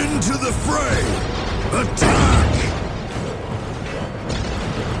 Into the fray. Attack!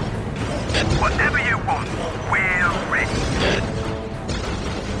 Whatever you want, we're ready.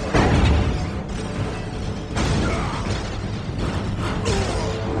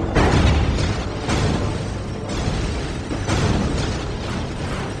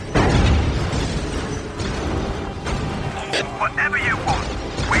 Whatever you want,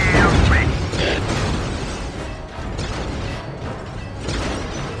 we're ready.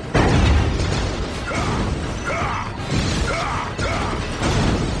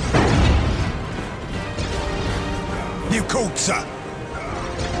 You called, sir.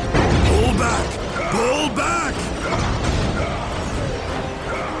 Pull back! Pull back!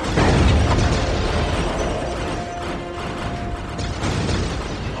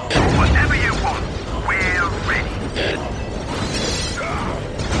 Whatever you want, we're ready.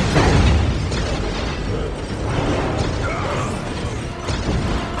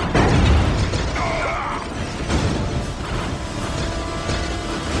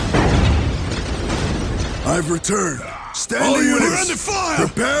 I've returned. Standing All units, units, we're under fire!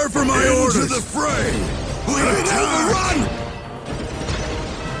 Prepare for my orders. Into the fray. We've been overrun!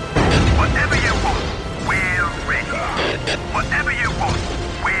 Whatever you want, we're ready. Whatever you want,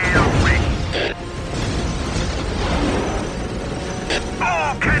 we're ready.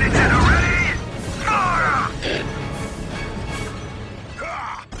 All cannons in are ready! Fire!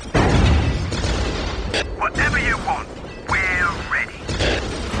 Whatever you want, we're ready.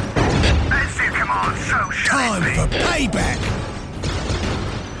 As you command, so shall Time it be. for payback!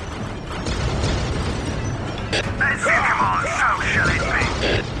 As you command, so shall it be.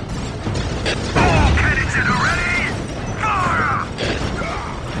 All cannons in are ready! Fire!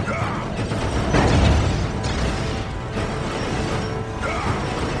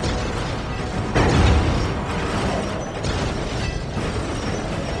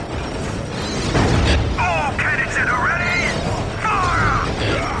 All cannons in are ready! Fire!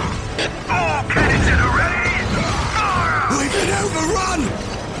 All cannons in are ready! Fire! We've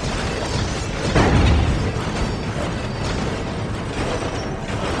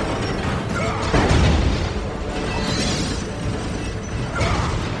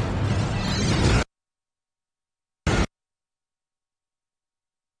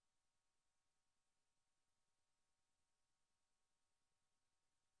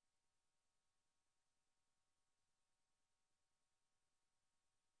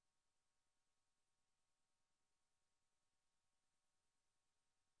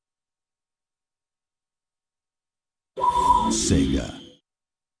Sega.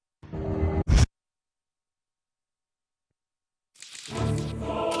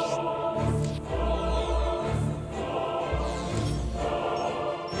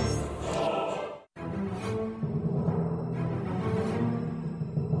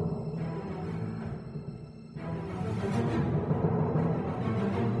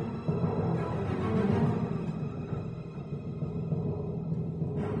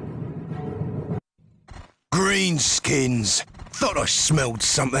 Greenskins. Thought I smelled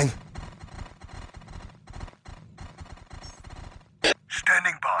something.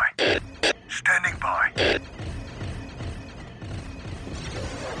 Standing by. Standing by.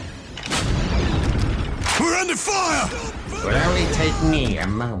 We're under fire! Will only take me a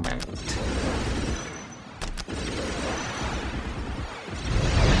moment.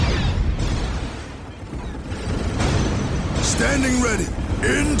 Standing ready.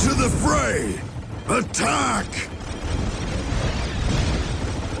 Into the fray. Attack!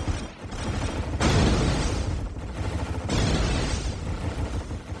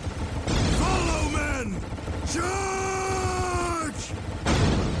 Follow, men! Charge!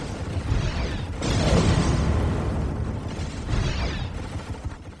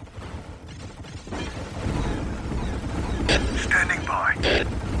 Standing by.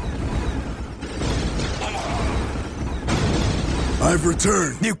 I've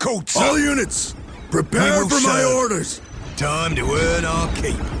returned. New code, sir. All units, prepare We will for my serve. orders. Time to earn our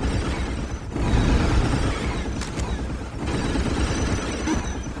keep.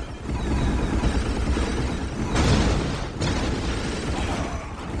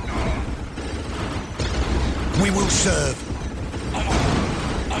 We will serve.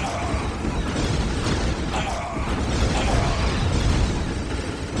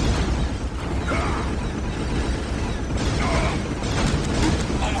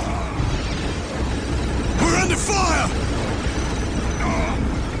 We're under fire!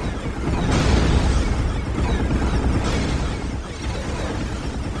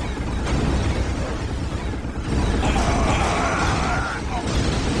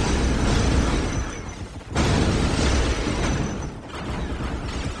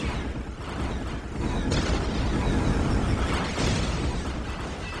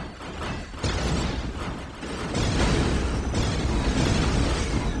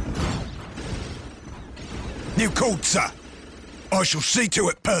 New code, sir. I shall see to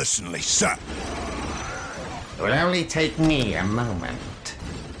it personally, sir. It will only take me a moment.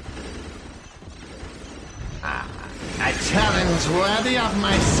 A challenge worthy of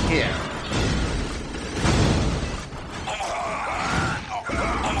my skill.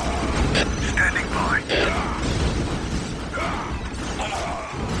 Standing by.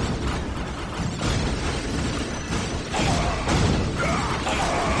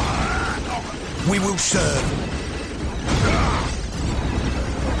 We will serve.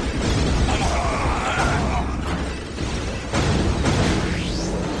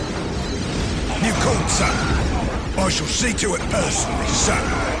 New code, sir. I shall see to it personally, sir.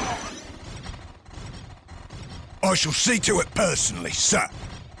 I shall see to it personally, sir.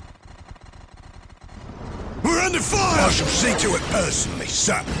 We're under fire! I shall see to it personally,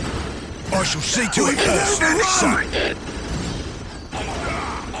 sir. I shall see to it personally, sir.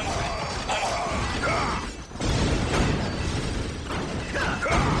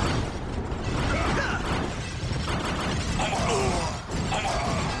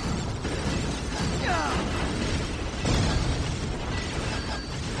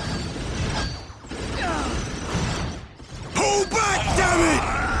 Pull back,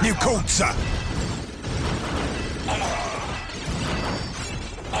 damn it! New code, sir.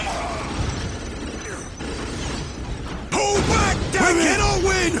 Pull back, damn it! We cannot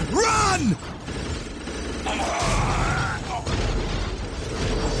win! Run!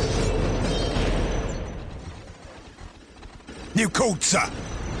 New code, sir.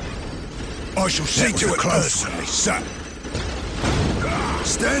 I shall see to it personally, sir.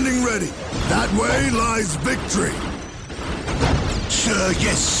 Standing ready. That way lies victory. Sir,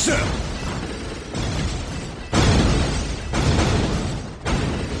 yes, sir.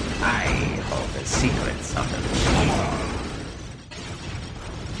 I hold the secrets of the machine.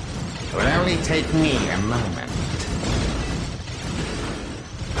 It will only take me a moment.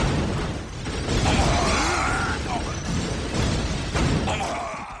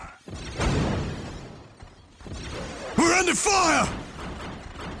 We're under fire!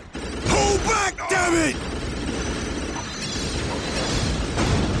 Pull back, damn it!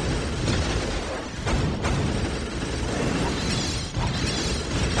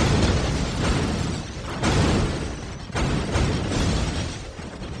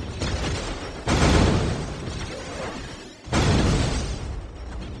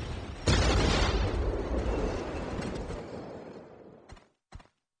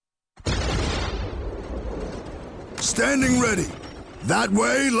 Standing ready. That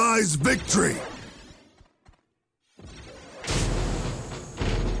way lies victory.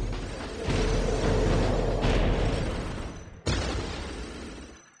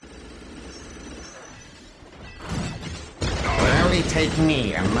 Will only take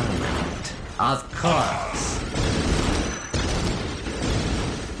me a moment. Of course.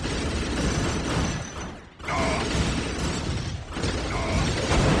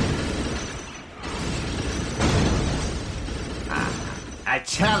 A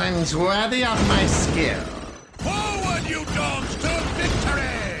challenge worthy of my skill. Forward, you dogs, to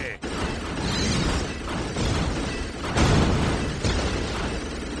victory!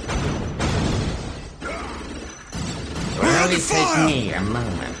 Will only take me a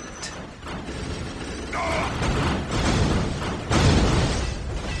moment.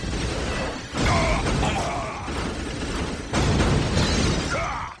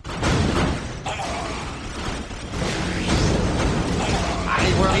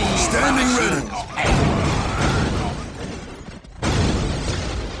 Standing ready.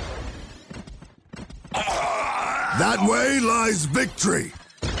 That way lies victory.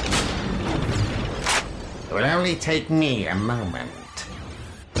 It will only take me a moment.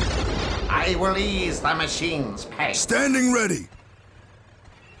 I will ease the machine's pace. Standing ready.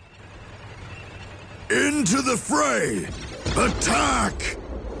 Into the fray. Attack!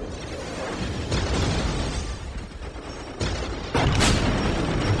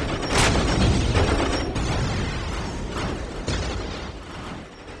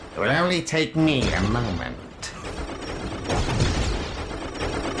 It will only take me a moment.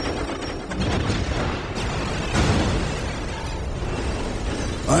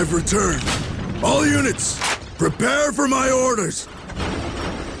 I've returned. All units, prepare for my orders.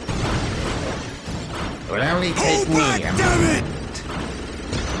 It will only take me a moment.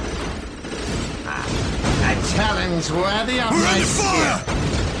 A challenge worthy of my skill.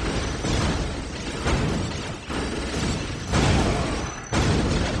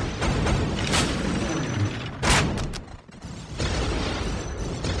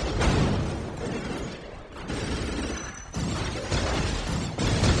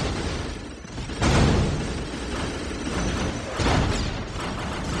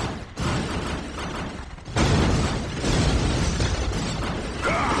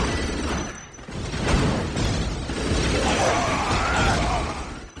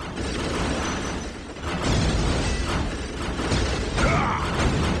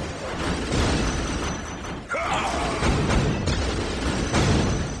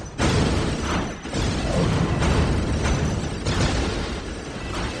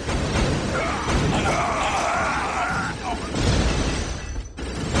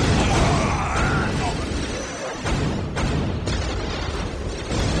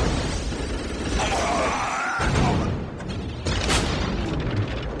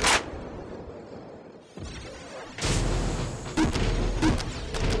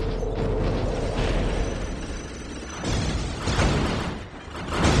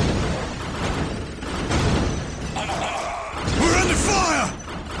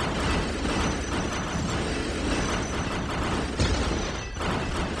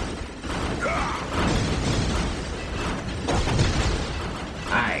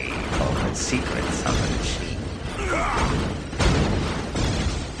 Secrets of the machine.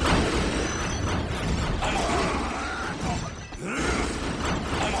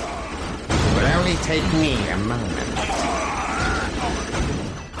 It will only take me a moment.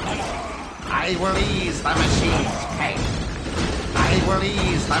 I will ease the machine's pain. I will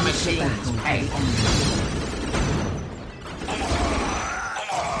ease the machine's pain.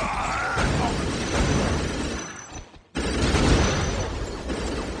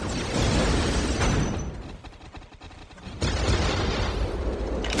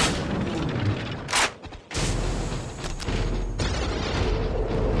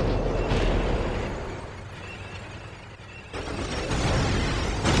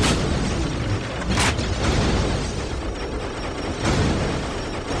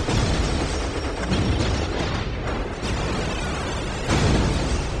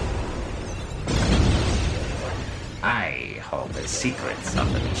 I hold the secrets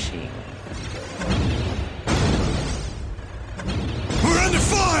of the machine. We're under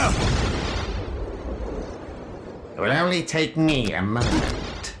fire! It will only take me a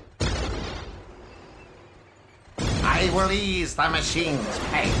moment. I will ease the machine's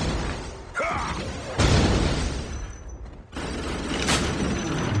pain.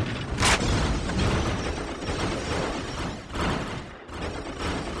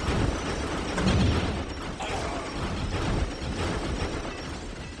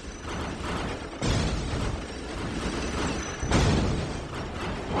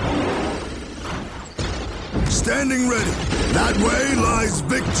 standing ready. That way lies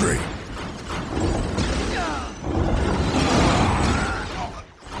victory.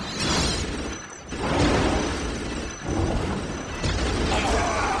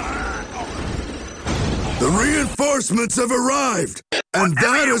 The reinforcements have arrived, and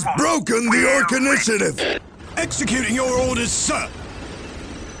that has broken the Orc initiative. Executing your orders, sir.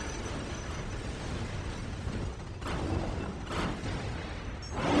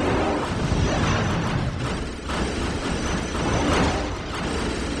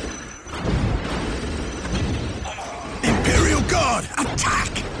 Imperial Guard,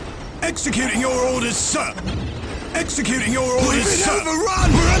 attack! Executing your orders, sir. Executing your orders, sir. We've been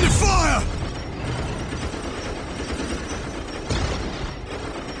overrun! We're under fire!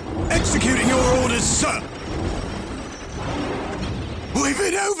 Executing your orders, sir! We've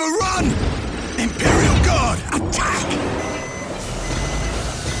been overrun! Imperial Guard, attack!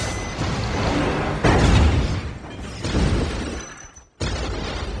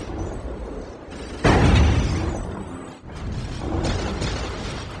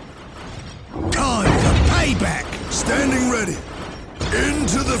 Time for payback! Standing ready.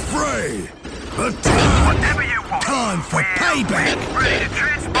 Into the fray. Attack! Whatever you want. Time for payback! Ready to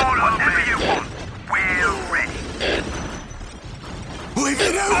transport whatever you want. We're ready. We've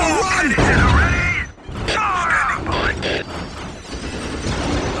been All overrun! cannons are ready. Standing by.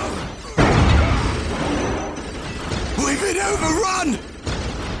 We've been overrun!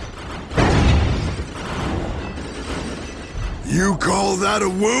 You call that a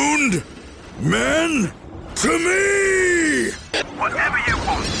wound? Men, to me! Whatever you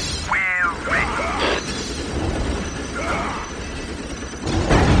want. We're ready.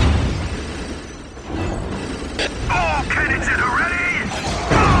 All cannons are ready.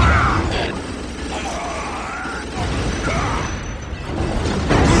 Fire!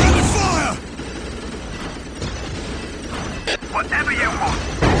 We're under fire! Whatever you want.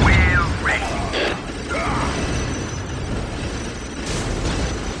 We're ready.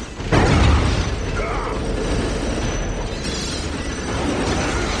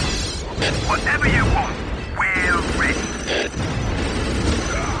 Whatever you want, we're ready.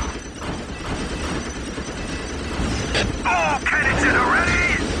 All cannons are ready.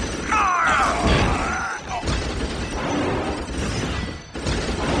 Fire!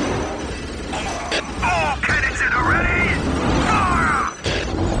 All cannons are ready. Fire!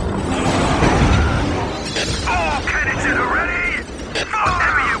 All cannons are ready. Fire!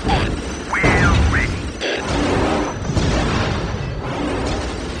 Whatever you want, we're ready.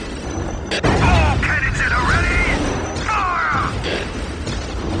 All cannons are ready! Fire!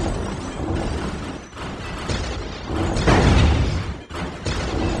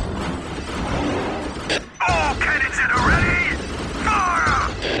 All cannons are ready! Fire!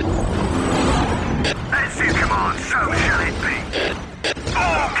 As you command, so shall it be.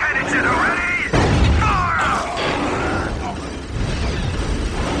 All cannons are ready! Fire!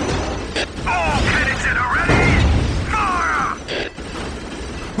 All cannons are ready! Fire!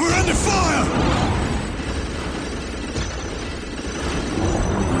 We're under fire!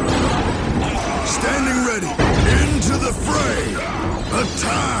 Standing ready. Into the fray.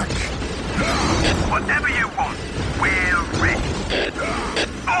 Attack! Whatever you want, we're ready.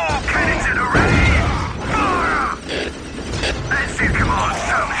 All cannons are ready! Fire! As you command,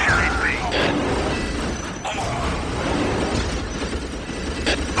 so shall it be.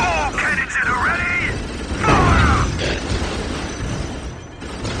 All cannons are ready! Fire!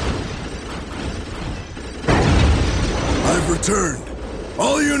 I've returned.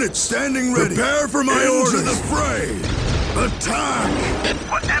 All units standing ready. Prepare for my orders. Into the fray. Attack!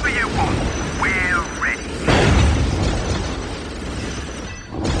 Whatever you want, we're ready.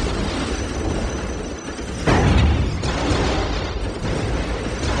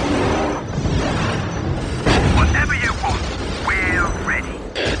 Whatever you want, we're ready.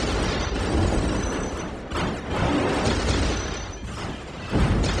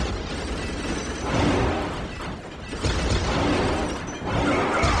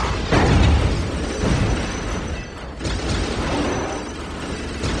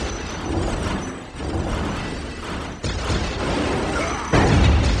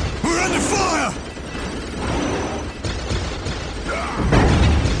 We're under fire!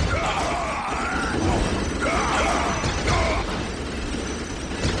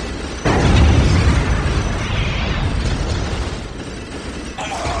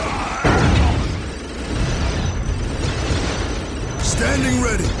 Standing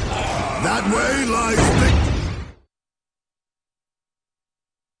ready. That way lies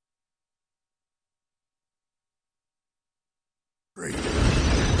victory.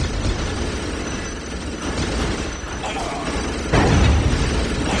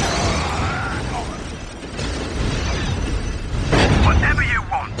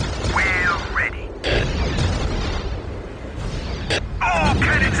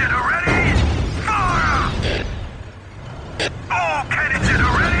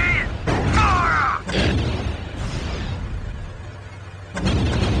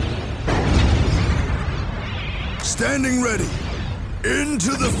 Standing ready.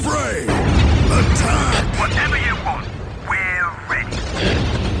 Into the fray. Attack! Whatever you want, we're ready.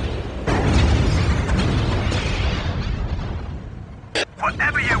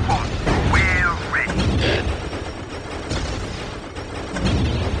 Whatever you want, we're ready.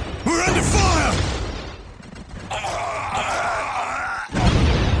 We're under fire!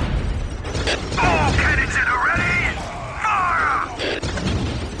 All cannons that are ready! Fire!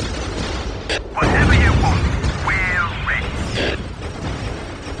 Whatever you want, we're ready.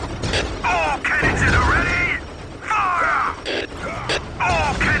 All cannons that are ready! Fire!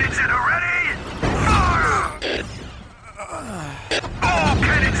 All cannons that are ready! Fire! All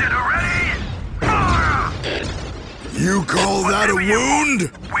cannons that are ready! Fire! You call that a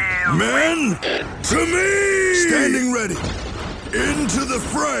wound? Men, to me! Standing ready. Into the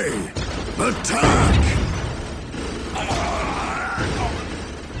fray. Attack!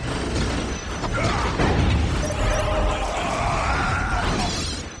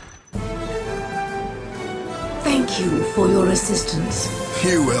 Thank you for your assistance.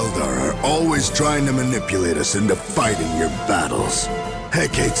 You Eldar are always trying to manipulate us into fighting your battles.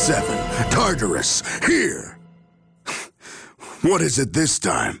 Hecate 7, Tartarus, here! What is it this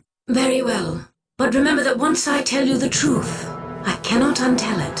time? Very well. But remember that once I tell you the truth, I cannot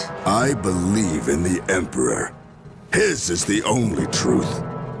untell it. I believe in the Emperor. His is the only truth.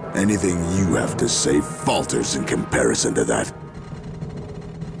 Anything you have to say falters in comparison to that.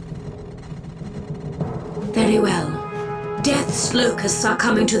 Very well. Death's locusts are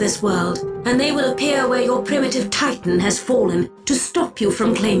coming to this world, and they will appear where your primitive Titan has fallen to stop you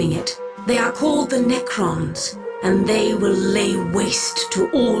from claiming it. They are called the Necrons, and they will lay waste to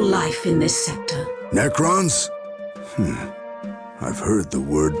all life in this sector. Necrons? I've heard the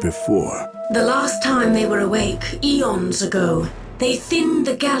word before. The last time they were awake, eons ago, they thinned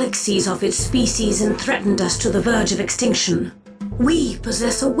the galaxies of its species and threatened us to the verge of extinction. We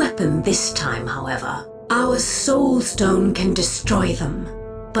possess a weapon this time, however. Our Soul Stone can destroy them.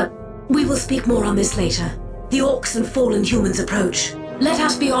 But we will speak more on this later. The orcs and fallen humans approach. Let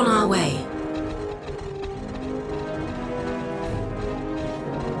us be on our way.